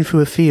walking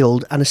through a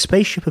field and a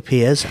spaceship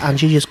appears and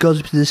she just goes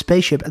up to the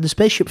spaceship and the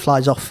spaceship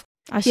flies off.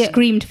 I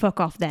screamed fuck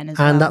off then as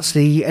well. And that's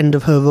the end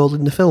of her role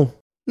in the film.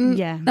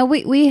 Yeah. Now,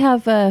 we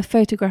have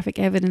photographic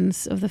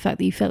evidence of the fact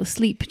that you fell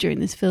asleep during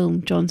this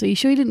film, John. So are you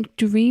sure you didn't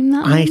dream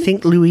that? I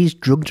think Louise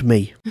drugged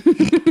me.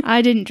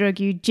 I didn't drug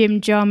you.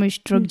 Jim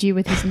Jarmusch drugged you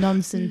with his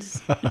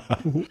nonsense.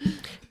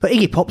 But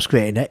Iggy Pop's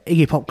great in it.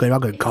 Iggy Pop going, I'm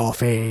going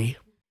coffee.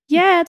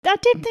 Yeah, I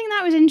did think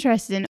that was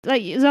interesting.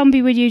 Like, a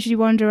zombie would usually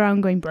wander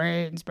around going,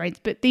 brains,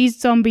 but these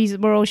zombies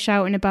were all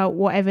shouting about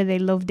whatever they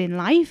loved in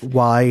life.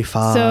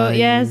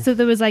 Wi-Fi. So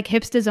there was like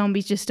hipster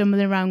zombies just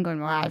stumbling around going,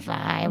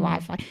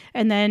 Wi-Fi.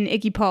 And then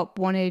Iggy Pop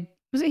wanted,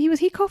 was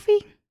he coffee?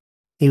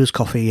 He was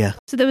coffee, yeah.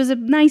 So there was a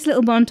nice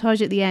little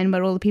montage at the end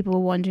where all the people were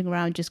wandering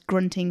around just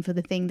grunting for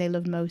the thing they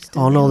loved most.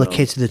 Oh no, the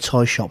kids in the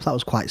toy shop. That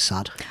was quite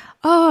sad.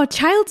 Oh,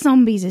 child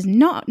zombies is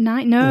not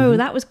nice. No,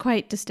 that was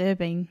quite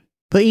disturbing.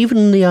 But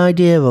even the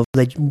idea of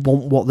they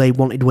want what they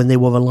wanted when they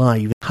were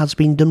alive has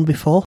been done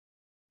before.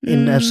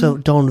 In so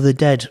Dawn of the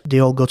Dead, they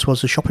all go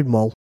towards the shopping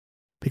mall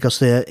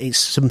because it's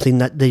something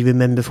that they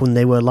remember from when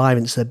they were alive,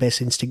 and it's their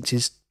basic instinct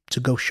is to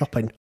go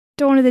shopping.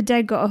 Dawn of the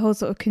Dead got a whole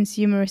sort of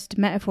consumerist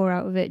metaphor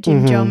out of it.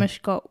 Jim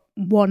Jarmusch got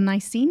one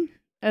nice scene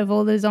of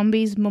all the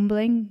zombies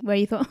mumbling where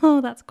you thought,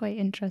 oh, that's quite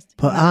interesting.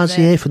 But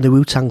RZA from the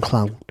Wu-Tang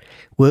Clan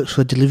works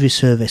for a delivery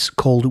service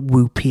called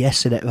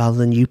WUPS in it rather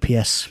than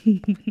UPS.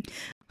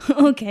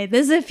 Okay,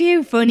 there's a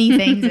few funny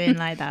things in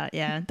like that.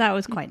 Yeah, that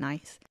was quite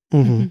nice.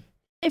 Mm-hmm.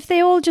 If they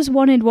all just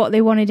wanted what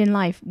they wanted in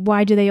life,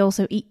 why do they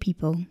also eat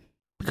people?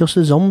 Because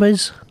they're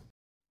zombies.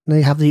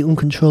 They have the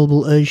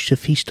uncontrollable urge to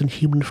feast on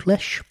human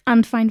flesh.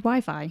 And find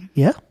Wi-Fi.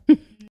 Yeah.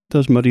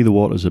 Does muddy the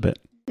waters a bit.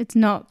 It's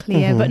not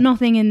clear, but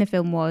nothing in the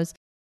film was.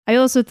 I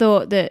also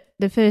thought that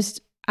the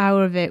first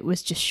hour of it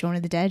was just Shaun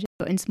of the Dead,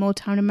 but in small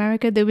town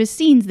America, there were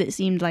scenes that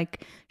seemed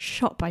like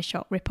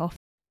shot-by-shot rip-off.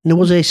 There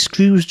was a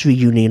Scrooge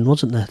reunion,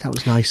 wasn't there? That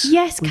was nice.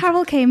 Yes,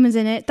 Carol Kane was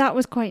in it. That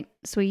was quite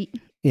sweet.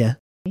 Yeah.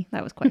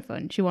 That was quite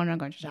fun. She wandered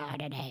around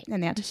going,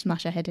 and they had to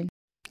smash her head in.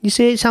 You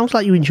see, it sounds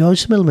like you enjoyed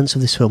some elements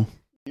of this film.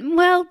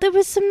 Well, there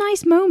was some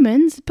nice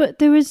moments, but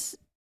there was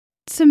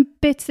some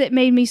bits that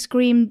made me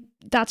scream,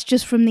 that's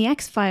just from the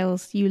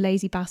X-Files, you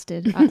lazy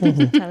bastard, at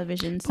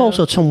television. So.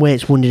 Also, Tom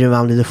Waits wandering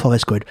around in the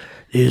forest going,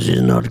 this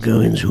is not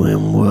going to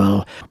end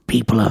well.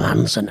 People have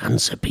ants and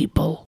ants are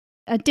people.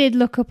 I did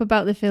look up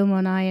about the film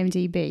on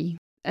IMDb,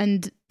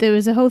 and there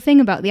was a whole thing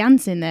about the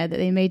ants in there that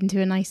they made into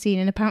a nice scene,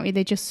 and apparently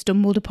they just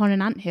stumbled upon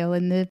an anthill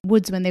in the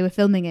woods when they were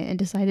filming it and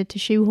decided to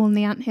shoehorn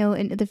the anthill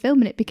into the film,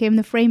 and it became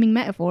the framing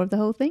metaphor of the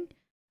whole thing.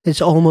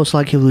 It's almost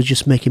like he was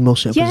just making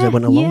most of it as they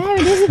went along. Yeah,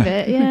 it is a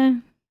bit, yeah.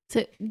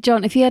 So,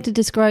 John, if you had to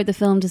describe the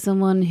film to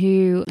someone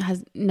who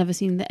has never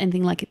seen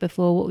anything like it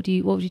before, what would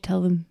you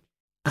tell them?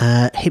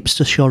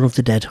 Hipster Shaun of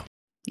the Dead.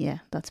 Yeah,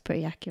 that's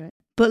pretty accurate.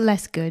 But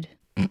less good.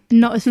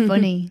 Not as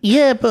funny.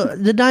 Yeah,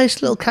 but the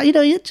nice little cat,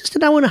 just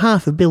an hour and a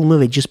half of Bill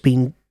Murray just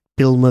being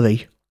Bill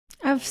Murray.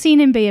 I've seen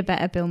him be a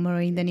better Bill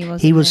Murray than he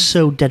was. He was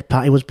so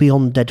deadpan. He was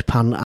beyond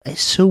deadpan.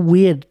 It's so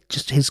weird,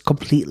 just his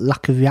complete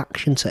lack of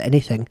reaction to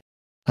anything.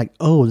 Like,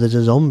 oh, there's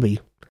a zombie.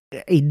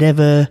 He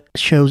never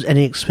shows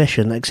any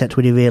expression except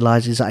when he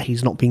realises that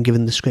he's not been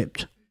given the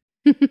script.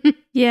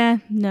 Yeah,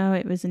 no,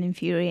 it was an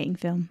infuriating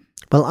film.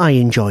 Well, I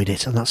enjoyed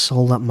it, and that's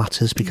all that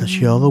matters because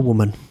you're a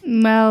woman.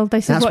 Well,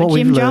 this is That's what what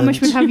Jim we've Jarmusch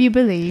learnt. would have you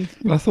believe.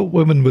 I thought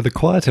women were the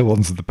quieter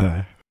ones of the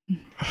pair.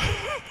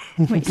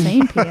 What are you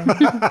saying, Pierre?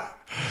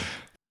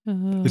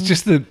 It's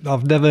just that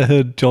I've never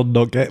heard John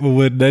not get a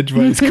word in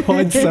edgeways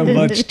quite so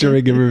much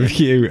during a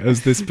review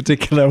as this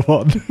particular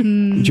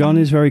one. John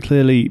is very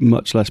clearly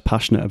much less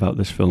passionate about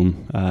this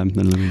film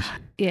than Louise.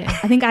 Yeah.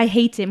 I think I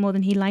hate it more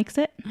than he likes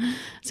it.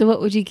 So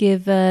what would you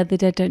give The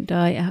Dead Don't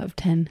Die out of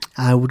 10?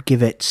 I would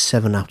give it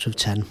 7 out of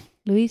 10.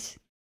 Louise?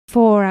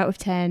 4 out of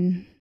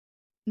 10.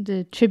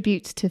 The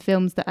tributes to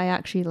films that I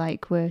actually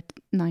like were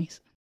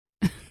nice.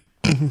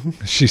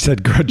 She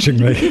said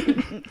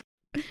grudgingly.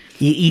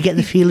 You get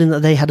the feeling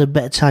that they had a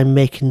better time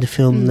making the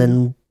film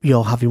than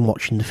you're having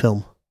watching the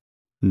film.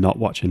 Not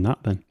watching that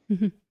then.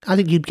 I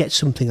think you'd get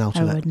something out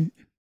I of it. wouldn't.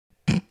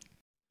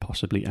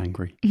 Possibly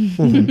angry.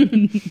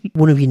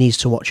 One of you needs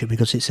to watch it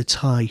because it's a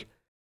tie.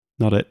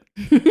 Not it.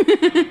 You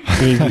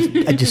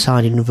need a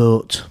deciding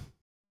vote.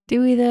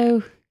 Do we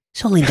though?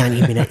 It's only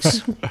 90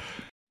 minutes.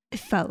 It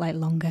felt like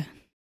longer.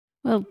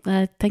 Well,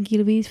 thank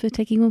you, Louise, for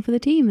taking one for the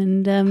team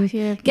and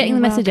Yeah, getting you're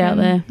the message out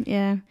there. welcome.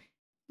 Yeah.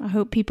 I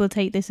hope people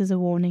take this as a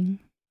warning.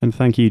 And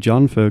thank you,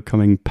 John, for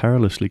coming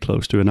perilously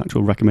close to an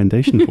actual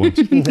recommendation for once.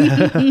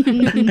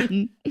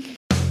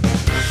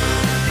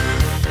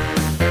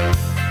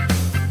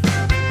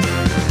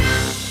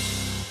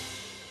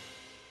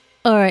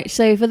 All right,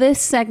 so for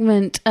this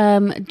segment,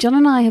 John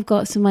and I have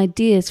got some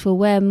ideas for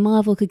where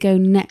Marvel could go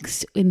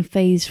next in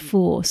Phase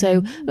 4.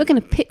 So we're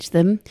going to pitch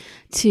them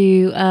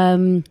to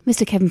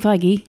Mr. Kevin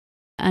Feige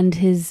and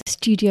his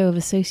studio of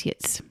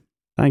associates.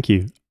 Thank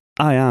you.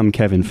 I am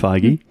Kevin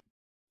Feige,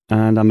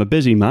 and I'm a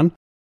busy man,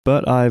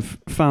 but I've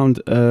found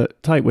a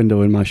tight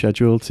window in my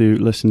schedule to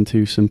listen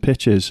to some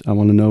pitches. I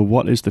want to know,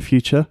 what is the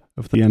future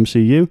of the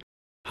MCU?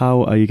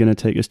 How are you going to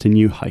take us to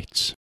new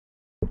heights?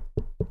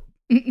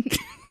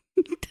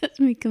 That's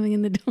me coming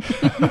in the door.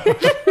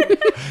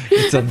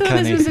 It's I thought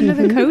uncanny. this was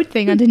another code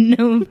thing I didn't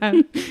know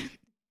about.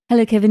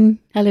 Hello, Kevin.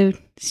 Hello,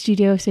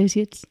 studio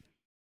associates.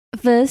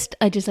 First,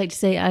 I'd just like to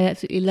say I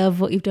absolutely love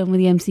what you've done with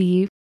the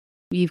MCU.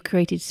 You've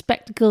created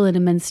spectacle and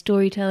immense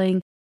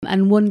storytelling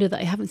and wonder that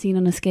I haven't seen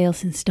on a scale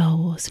since Star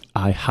Wars.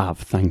 I have,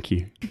 thank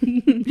you.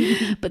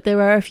 But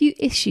there are a few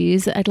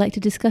issues that I'd like to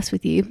discuss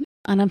with you,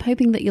 and I'm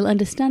hoping that you'll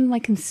understand my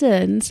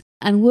concerns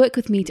and work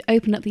with me to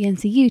open up the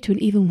MCU to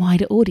an even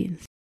wider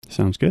audience.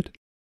 Sounds good.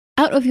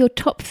 Out of your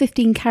top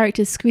 15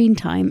 characters' screen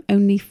time,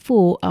 only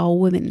 4 are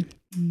women.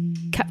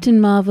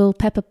 Captain Marvel,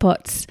 Pepper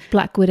Potts,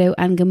 Black Widow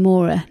and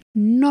Gamora.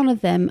 None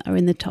of them are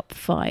in the top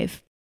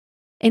 5.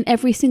 In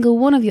every single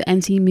one of your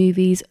MCU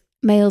movies,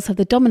 males have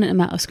the dominant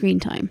amount of screen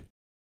time.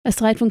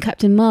 Aside from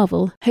Captain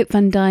Marvel, Hope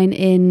Van Dyne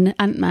in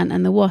Ant-Man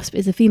and the Wasp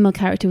is a female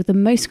character with the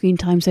most screen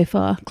time so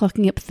far,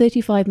 clocking up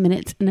 35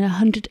 minutes in a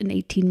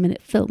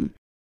 118-minute film.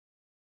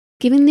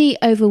 Given the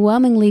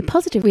overwhelmingly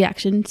positive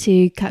reaction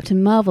to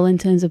Captain Marvel in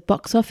terms of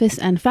box office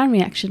and fan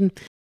reaction,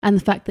 and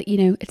the fact that,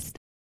 it's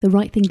the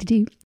right thing to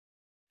do,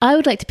 I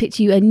would like to pitch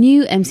you a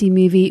new MC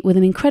movie with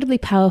an incredibly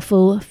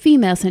powerful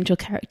female central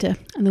character.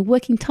 And the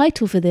working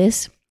title for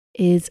this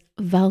is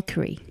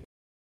Valkyrie.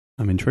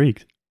 I'm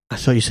intrigued. I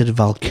thought you said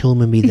Val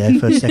Kilmer me there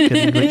for a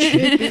second, which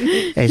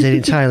is an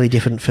entirely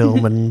different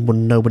film and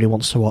one nobody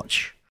wants to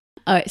watch.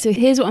 All right, so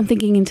here's what I'm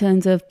thinking in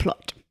terms of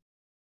plot.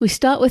 We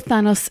start with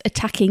Thanos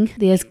attacking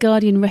the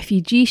Asgardian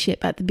refugee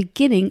ship at the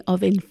beginning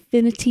of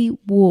Infinity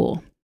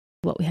War,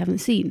 what we haven't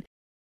seen.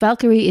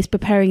 Valkyrie is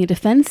preparing a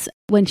defense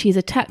when she is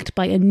attacked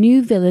by a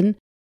new villain,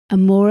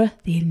 Amora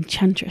the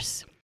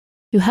Enchantress,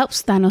 who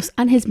helps Thanos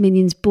and his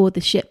minions board the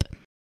ship.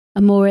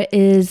 Amora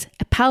is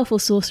a powerful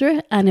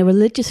sorcerer and a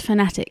religious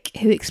fanatic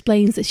who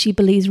explains that she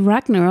believes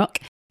Ragnarok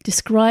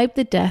described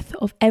the death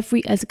of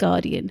every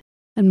Asgardian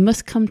and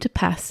must come to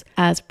pass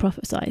as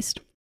prophesied.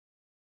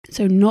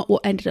 So not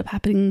what ended up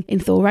happening in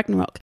Thor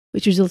Ragnarok,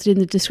 which resulted in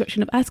the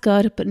destruction of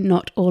Asgard, but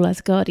not all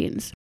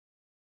Asgardians.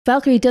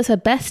 Valkyrie does her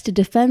best to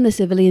defend the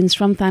civilians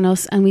from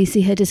Thanos, and we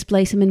see her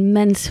display some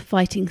immense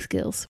fighting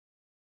skills.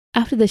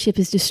 After the ship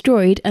is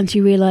destroyed and she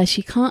realises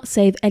she can't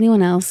save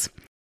anyone else,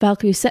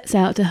 Valkyrie sets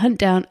out to hunt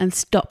down and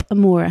stop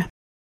Amora.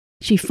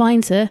 She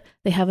finds her,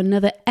 they have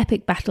another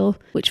epic battle,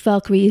 which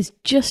Valkyrie is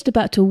just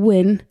about to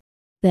win.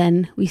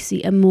 Then we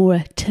see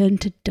Amora turn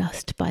to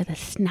dust by the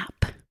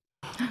snap.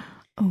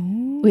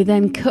 Oh. We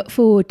then cut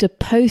forward to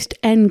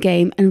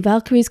post-Endgame and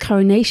Valkyrie's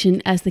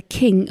coronation as the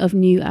king of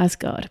New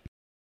Asgard.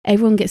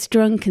 Everyone gets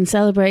drunk and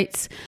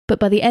celebrates, but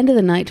by the end of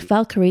the night,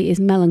 Valkyrie is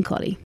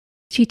melancholy.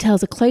 She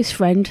tells a close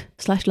friend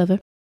 / lover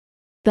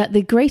that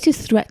the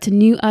greatest threat to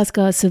New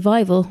Asgard's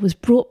survival was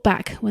brought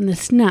back when the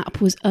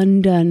snap was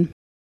undone.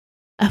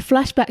 A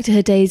flashback to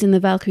her days in the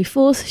Valkyrie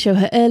Force show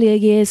her earlier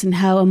years and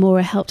how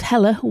Amora helped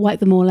Hela wipe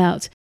them all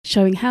out,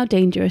 showing how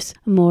dangerous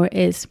Amora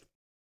is.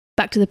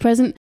 Back to the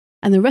present,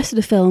 and the rest of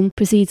the film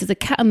proceeds as a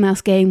cat and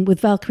mouse game with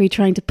Valkyrie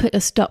trying to put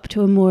a stop to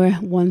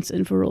Amora once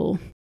and for all.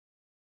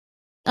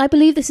 I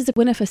believe this is a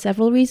winner for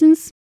several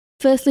reasons.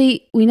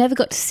 Firstly, we never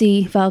got to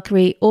see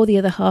Valkyrie or the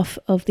other half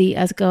of the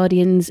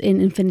Asgardians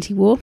in Infinity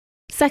War.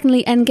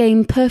 Secondly,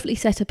 Endgame perfectly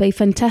set up a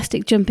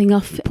fantastic jumping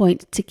off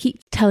point to keep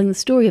telling the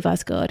story of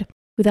Asgard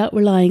without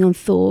relying on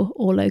Thor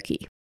or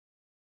Loki.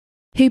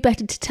 Who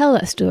better to tell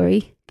that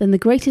story than the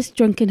greatest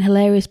drunken,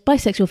 hilarious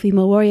bisexual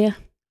female warrior,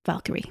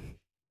 Valkyrie?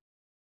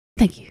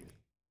 Thank you.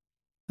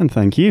 And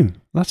thank you.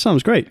 That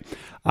sounds great.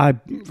 I,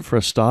 for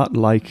a start,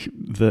 like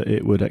that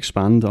it would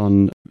expand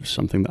on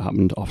something that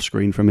happened off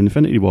screen from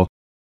Infinity War.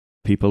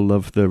 People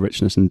love the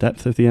richness and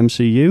depth of the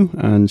MCU,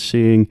 and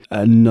seeing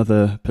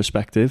another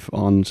perspective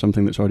on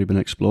something that's already been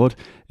explored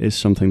is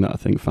something that I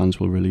think fans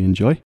will really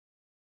enjoy.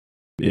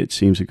 It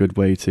seems a good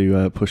way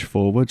to push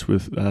forwards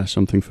with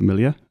something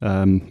familiar,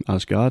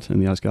 Asgard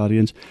and the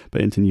Asgardians, but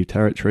into new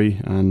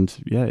territory, and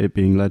it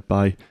being led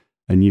by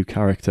a new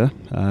character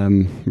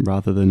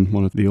rather than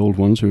one of the old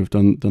ones who have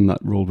done that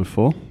role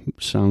before.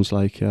 Sounds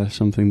like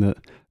something that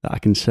I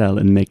can sell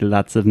and make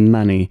lots of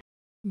money,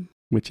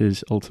 which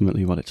is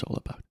ultimately what it's all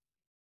about.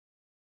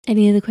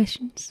 Any other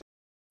questions?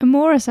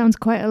 Amora sounds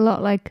quite a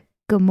lot like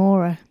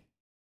Gamora.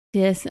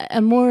 Yes,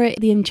 Amora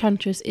the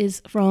Enchantress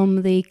is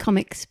from the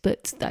comics,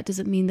 but that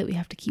doesn't mean that we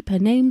have to keep her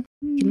name.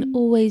 We can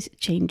always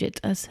change it,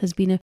 as has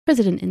been a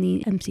precedent in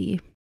the MCU.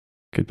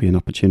 Could be an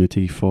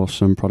opportunity for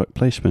some product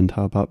placement.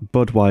 How about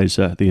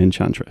Budweiser the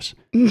Enchantress?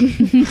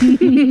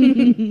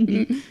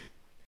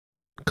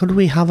 Could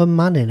we have a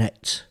man in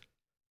it?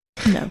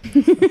 No.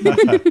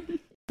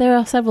 There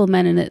are several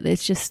men in it,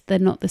 it's just they're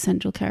not the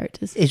central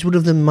characters. Is one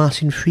of them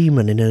Martin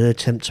Freeman in an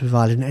attempt to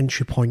provide an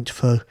entry point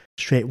for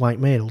straight white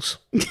males?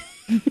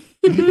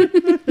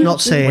 Not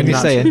saying when you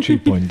that. say entry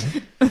point.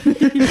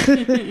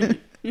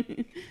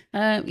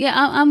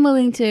 I'm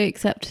willing to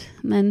accept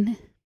men.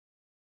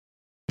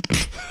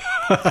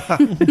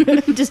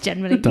 Just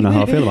generally. Don't know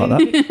how I feel about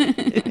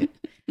that.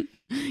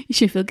 You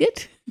should feel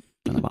good.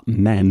 Don't know about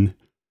men.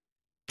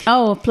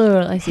 Oh,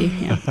 plural, I see.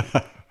 Yeah.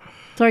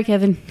 Sorry,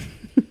 Kevin.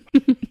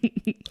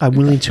 I'm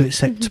willing to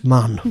accept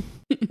man.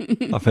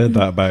 I've heard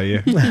that about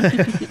you.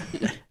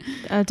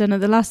 I don't know.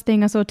 The last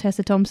thing I saw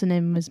Tessa Thompson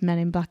in was Men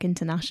in Black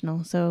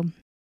International, so I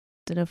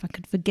don't know if I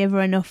could forgive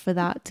her enough for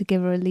that to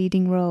give her a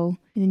leading role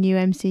in a new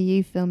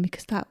MCU film,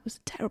 because that was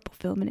a terrible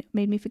film and it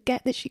made me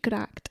forget that she could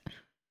act.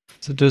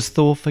 So does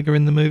Thor figure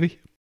in the movie?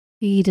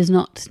 He does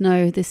not.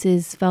 No, this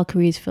is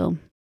Valkyrie's film.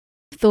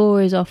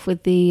 Thor is off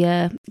with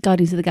the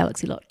Guardians of the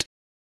Galaxy lot.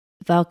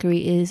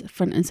 Valkyrie is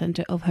front and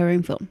centre of her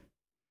own film.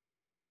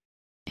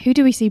 Who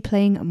do we see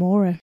playing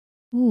Amora?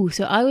 Ooh,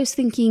 so I was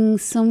thinking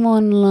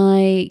someone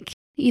like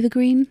Eva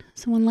Green,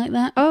 someone like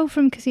that. Oh,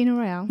 from Casino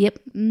Royale? Yep.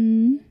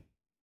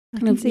 I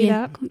can see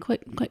that.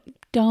 Quite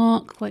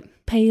dark, quite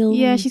pale.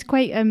 Yeah, she's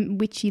quite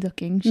witchy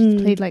looking.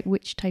 She's played like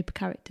witch type of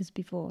characters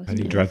before.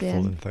 Very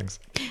dreadful and things.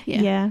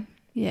 Yeah.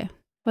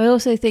 I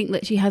also think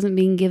that she hasn't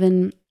been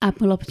given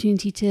ample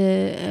opportunity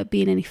to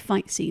be in any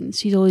fight scenes.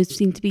 She's always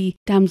seemed to be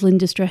damsel in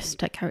distress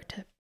type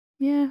character.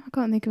 Yeah, I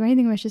can't think of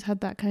anything where she's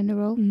had that kind of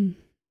role.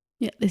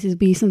 Yeah, this would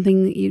be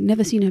something that you've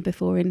never seen her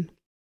before in.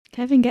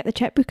 Kevin, get the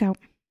checkbook out.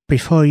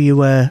 Before you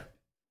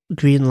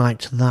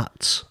greenlight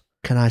that,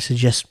 can I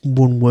suggest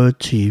one word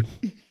to you?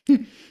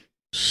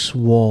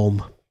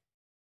 Swarm.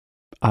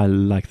 I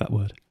like that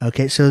word.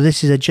 Okay, so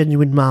this is a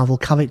genuine Marvel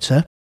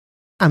character.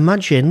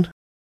 Imagine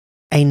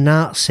a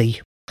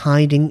Nazi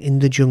hiding in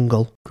the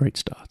jungle. Great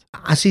start.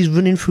 As he's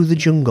running through the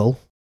jungle,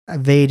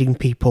 evading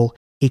people,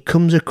 he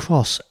comes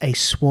across a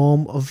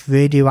swarm of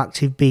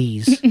radioactive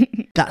bees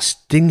that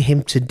sting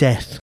him to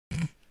death.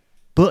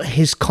 But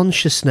his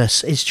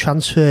consciousness is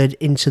transferred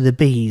into the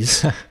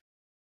bees,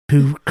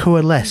 who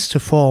coalesce to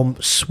form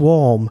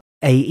Swarm,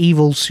 a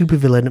evil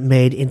supervillain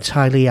made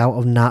entirely out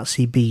of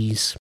Nazi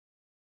bees.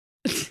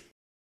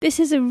 This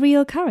is a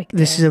real character.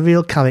 This is a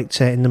real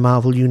character in the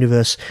Marvel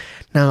Universe.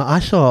 Now, I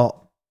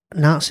thought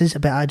Nazis a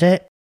bit out of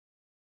date,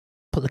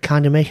 but they're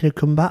kind of making a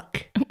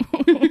comeback.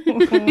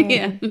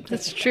 Yeah,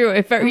 that's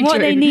true. Very And what true.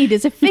 they need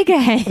is a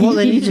figurehead. What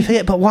they need to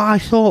figure, but what I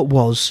thought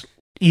was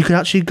you could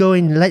actually go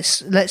in.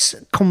 Let's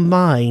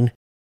combine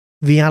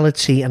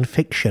reality and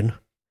fiction,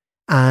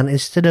 and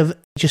instead of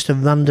just a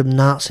random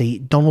Nazi,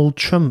 Donald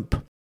Trump.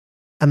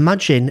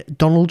 Imagine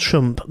Donald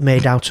Trump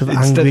made out of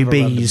Instead angry of a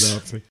random bees,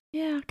 Nazi.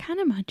 Yeah, I can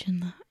imagine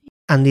that.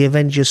 and the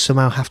Avengers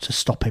somehow have to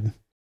stop him.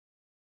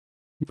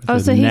 With Oh, a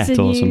so he's net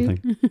a or new-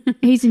 something.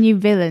 He's a new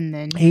villain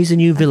then. He's a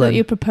new I thought villain.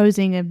 you were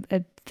proposing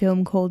a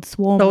film called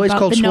Swarm. Oh, it's about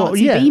called the Swarm.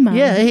 Nazi Yeah, bee-man.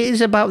 yeah, it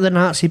is about the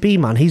Nazi bee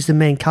man. He's the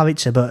main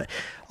character, but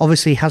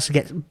obviously he has to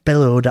get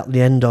bellowed at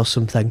the end or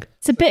something.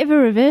 It's a bit of a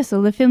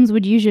reversal. The films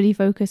would usually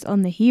focus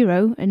on the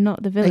hero and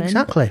not the villain.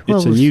 Exactly.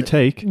 It's a new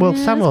take. Well,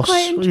 Yeah, that's Thanos,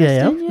 quite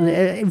interesting,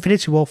 yeah.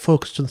 Infinity War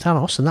focused on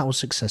Thanos, and that was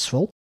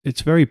successful.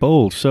 It's very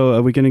bold. So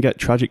are we going to get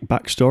tragic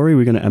backstory? Are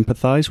we going to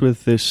empathise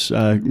with this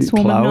Swarm of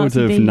cloud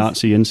Nazi of bees.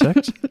 Nazi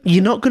insects?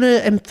 You're not going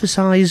to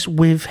empathise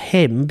with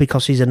him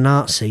because he's a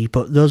Nazi,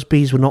 but those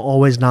bees were not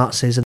always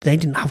Nazis, and they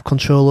didn't have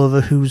control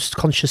over whose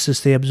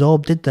consciousness they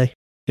absorbed, did they?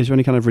 Is there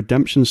any kind of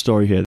redemption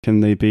story here? Can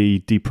they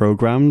be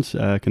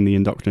deprogrammed? Can the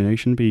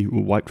indoctrination be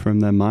wiped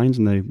from their minds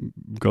and they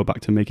go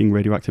back to making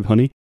radioactive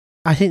honey?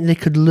 I think they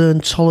could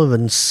learn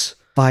tolerance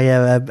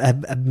via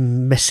a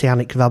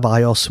messianic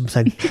rabbi or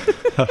something.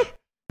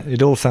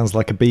 It all sounds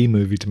like a B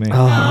movie to me.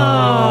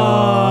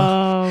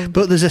 Oh,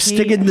 But there's a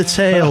sting in the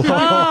tail.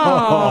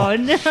 oh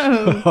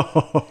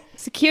no!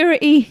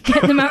 Security,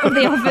 get them out of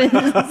the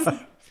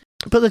office.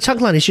 But the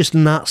tagline is just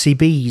Nazi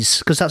bees,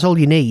 because that's all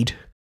you need.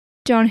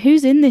 John,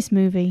 who's in this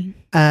movie?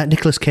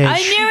 Nicolas Cage. I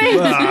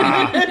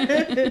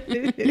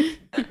knew it.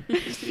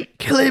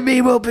 Killing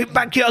me won't bring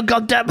back your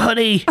goddamn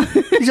honey.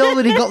 He's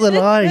already got the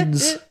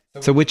lines.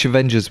 So which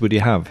Avengers would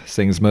you have,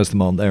 seeing as most of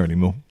them aren't there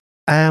anymore?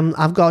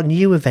 I've got a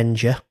new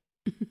Avenger.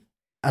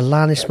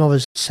 Alanis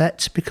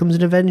Morissette becomes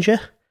an Avenger.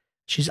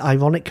 She's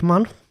Ironic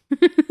Man.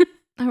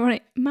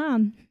 Ironic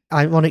man.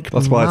 Ironic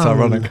That's why it's Man.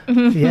 ironic.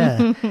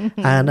 Yeah.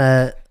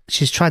 And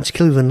she's trying to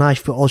kill with a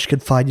knife, but all she can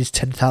find is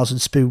 10,000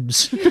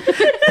 spoons.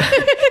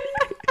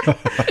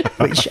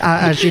 Which,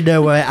 as you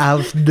know, I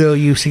have no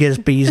use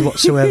against bees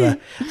whatsoever.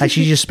 And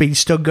she's just been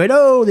stung going,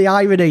 oh, the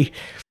irony.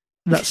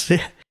 That's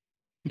it.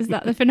 Is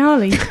that the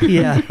finale?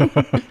 Yeah.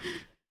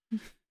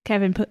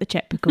 Kevin, put the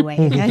checkbook away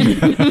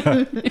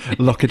again.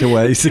 Lock it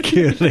away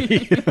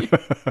securely.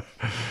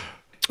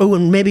 Oh,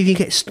 and maybe if you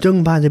get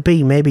stung by the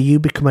bee, maybe you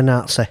become a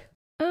Nazi.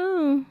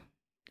 Oh.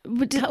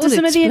 But do That would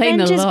some of the explain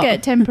a Avengers lot.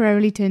 get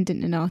temporarily turned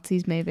into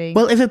Nazis, maybe?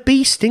 Well, if a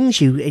bee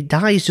stings you, it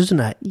dies, doesn't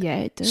it? yeah,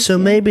 it does. So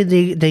yeah.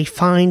 maybe they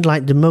find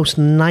like the most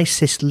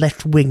nicest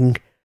left-wing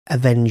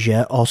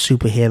Avenger or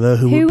superhero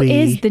who would Who be...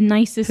 is the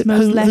nicest,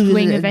 most who-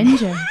 left-wing who-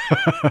 Avenger?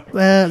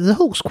 The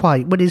Hulk's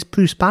quite... When he's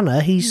Bruce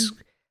Banner, he's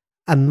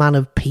a man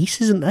of peace,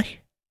 isn't he?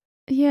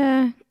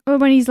 Yeah. Or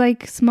when he's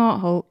like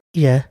Smart Hulk.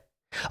 Yeah.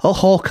 Oh,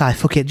 Hawkeye,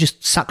 fuck it,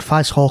 just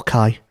sacrifice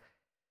Hawkeye.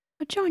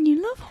 Oh, John,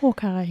 you love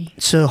Hawkeye.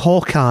 So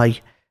Hawkeye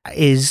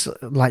is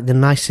like the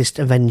nicest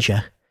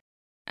Avenger.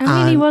 I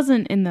mean, he And-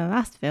 wasn't in the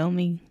last film.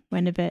 He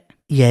went a bit...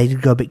 Yeah, he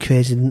did go a bit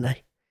crazy, didn't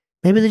he?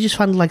 Maybe they just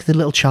found like the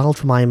little child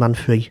from Iron Man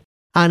 3.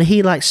 And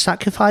he like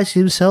sacrifices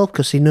himself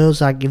because he knows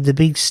like if the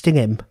bees sting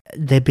him,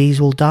 the bees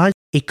will die.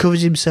 He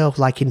covers himself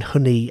like in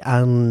honey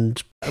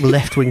and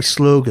left-wing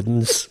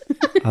slogans.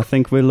 I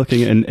think we're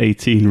looking at an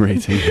 18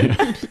 rating here.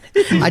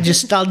 And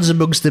just stands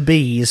amongst the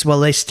bees while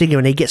they sting him,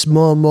 and he gets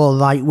more and more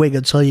right-wing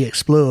until he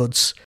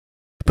explodes.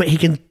 But he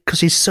can, because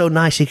he's so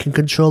nice, he can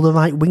control the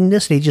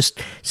right-wingness, and he just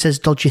says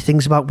dodgy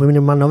things about women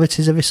and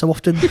minorities every so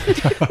often.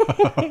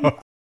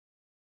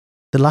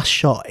 The last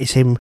shot is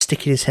him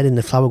sticking his head in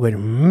the flower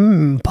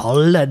going,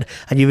 pollen,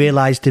 and you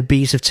realise the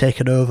bees have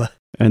taken over.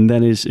 And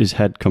then his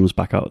head comes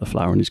back out of the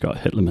flower and he's got a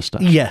Hitler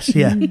moustache. Yes,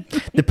 yeah.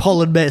 The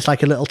pollen makes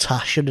like a little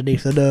tash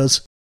underneath the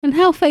nose. And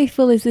how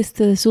faithful is this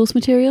to the source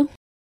material?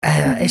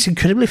 It's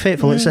incredibly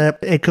faithful.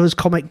 It covers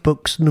comic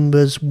books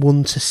numbers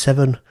 1 to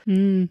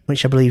 7,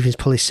 which I believe is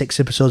probably 6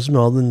 episodes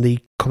more than the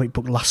comic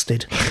book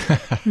lasted.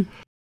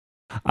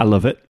 I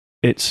love it.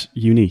 It's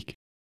unique.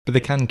 But they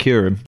can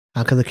cure him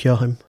How can they cure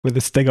him? with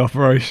a sting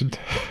operation.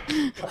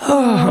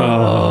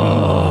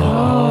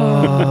 Oh.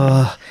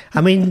 Oh,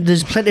 I mean,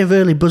 there's plenty of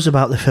early buzz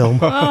about the film.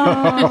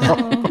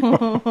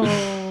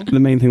 The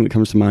main thing that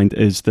comes to mind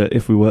is that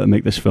if we were to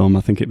make this film,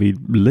 I think it'd be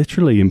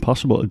literally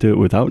impossible to do it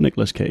without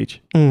Nicolas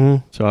Cage.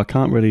 Mm-hmm. So I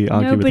can't really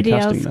argue with the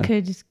casting there.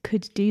 Nobody else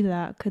could do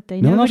that, could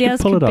they? No one Nobody else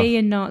else could could pull it be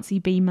a Nazi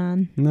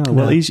B-man. No,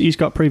 well, he's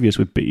got previous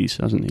with bees,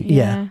 hasn't he?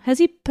 Yeah. Has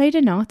he played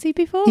a Nazi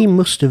before? He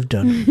must have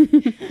done.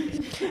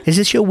 Is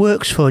this your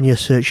works phone you're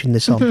searching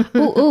this on?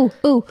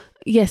 Oh,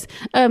 yes.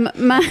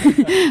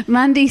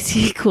 Mandy's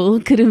sequel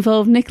could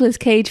involve Nicolas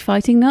Cage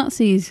fighting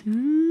Nazis.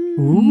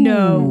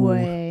 No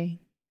way.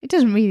 It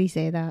doesn't really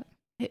say that.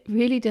 It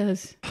really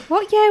does.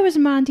 What year was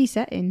Mandy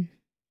set in?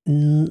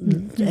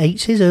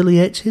 80s, early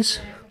 80s.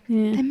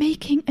 Yeah. They're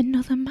making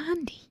another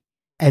Mandy.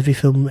 Every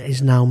film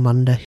is now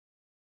Monday.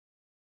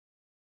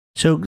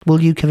 So,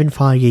 will you, Kevin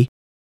Feige,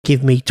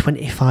 give me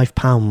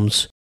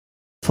 £25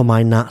 for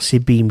my Nazi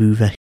B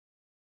movie?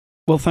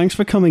 Well, thanks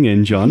for coming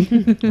in,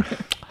 John.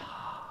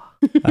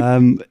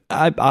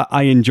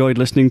 I enjoyed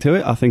listening to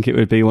it. I think it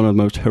would be one of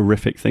the most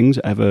horrific things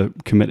ever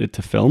committed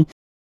to film.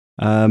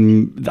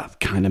 That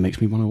kind of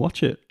makes me want to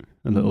watch it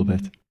a little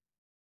bit.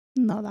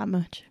 Not that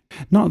much.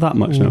 Not that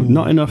much, no.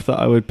 Not enough that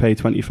I would pay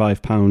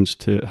 £25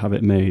 to have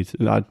it made.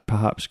 I'd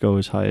perhaps go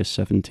as high as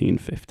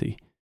 $17.50.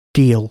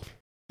 Deal.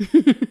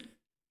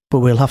 But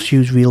we'll have to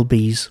use real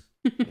bees.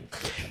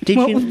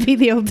 What would be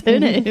the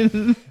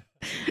alternative?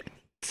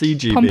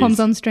 CGB. Pom-poms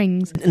on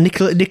strings.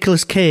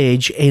 Nicolas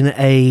Cage in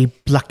a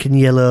black and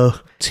yellow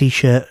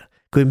t-shirt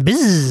going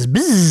buzz,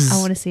 buzz. I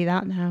want to see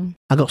that now.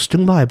 I got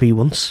stung by a bee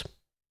once.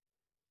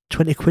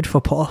 20 quid for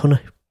a pot of honey.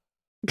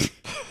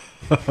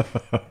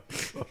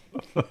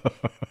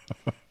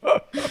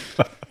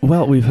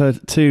 Well, we've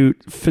heard two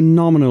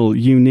phenomenal,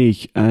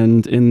 unique,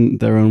 and in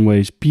their own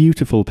ways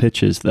beautiful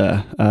pitches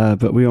there,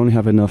 but we only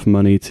have enough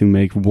money to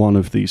make one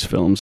of these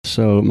films.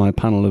 So my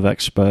panel of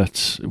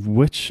experts,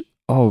 which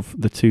of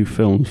the two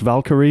films,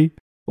 Valkyrie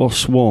or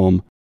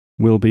Swarm,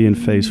 will be in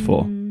Phase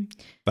 4?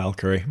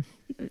 Valkyrie.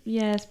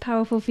 Yes,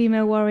 powerful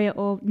female warrior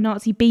or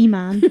Nazi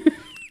B-man.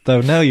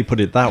 Though now you put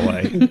it that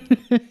way.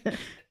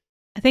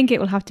 I think it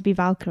will have to be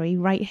Valkyrie.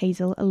 Right,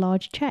 Hazel, a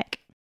large check.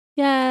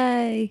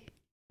 Yay!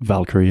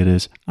 Valkyrie it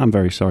is. I'm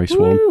very sorry,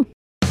 Swarm. Woo!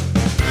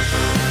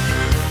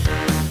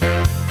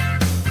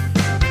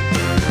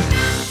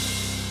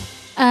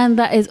 And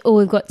that is all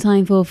we've got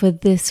time for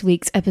this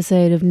week's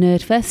episode of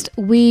Nerdfest.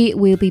 We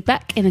will be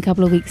back in a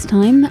couple of weeks'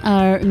 time.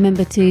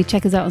 Remember to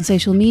check us out on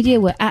social media.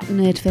 We're at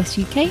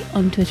Nerdfest UK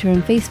on Twitter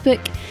and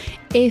Facebook.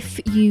 If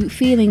you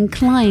feel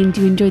inclined,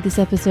 you enjoyed this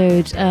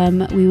episode,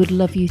 we would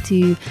love you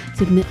to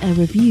submit a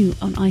review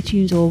on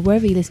iTunes or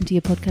wherever you listen to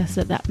your podcast.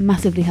 That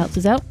massively helps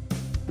us out.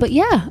 But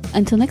yeah,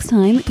 until next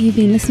time, you've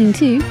been listening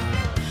to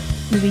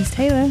Louise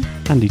Taylor,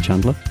 Andy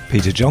Chandler,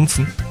 Peter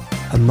Johnson.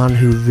 A man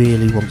who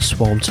really wants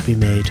Swarm to be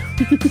made.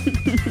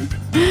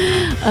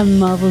 and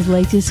Marvel's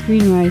latest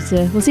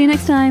screenwriter. We'll see you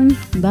next time.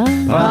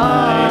 Bye.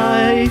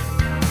 Bye.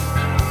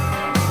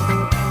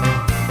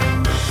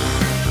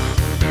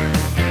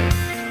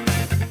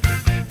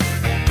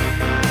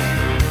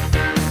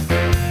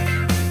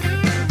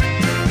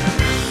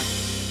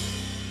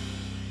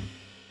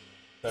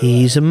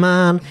 He's a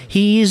man,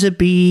 he's a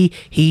bee,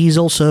 he's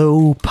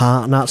also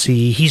part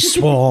Nazi, he's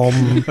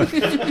Swarm.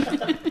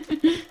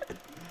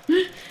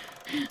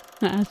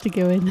 That has to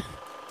go in.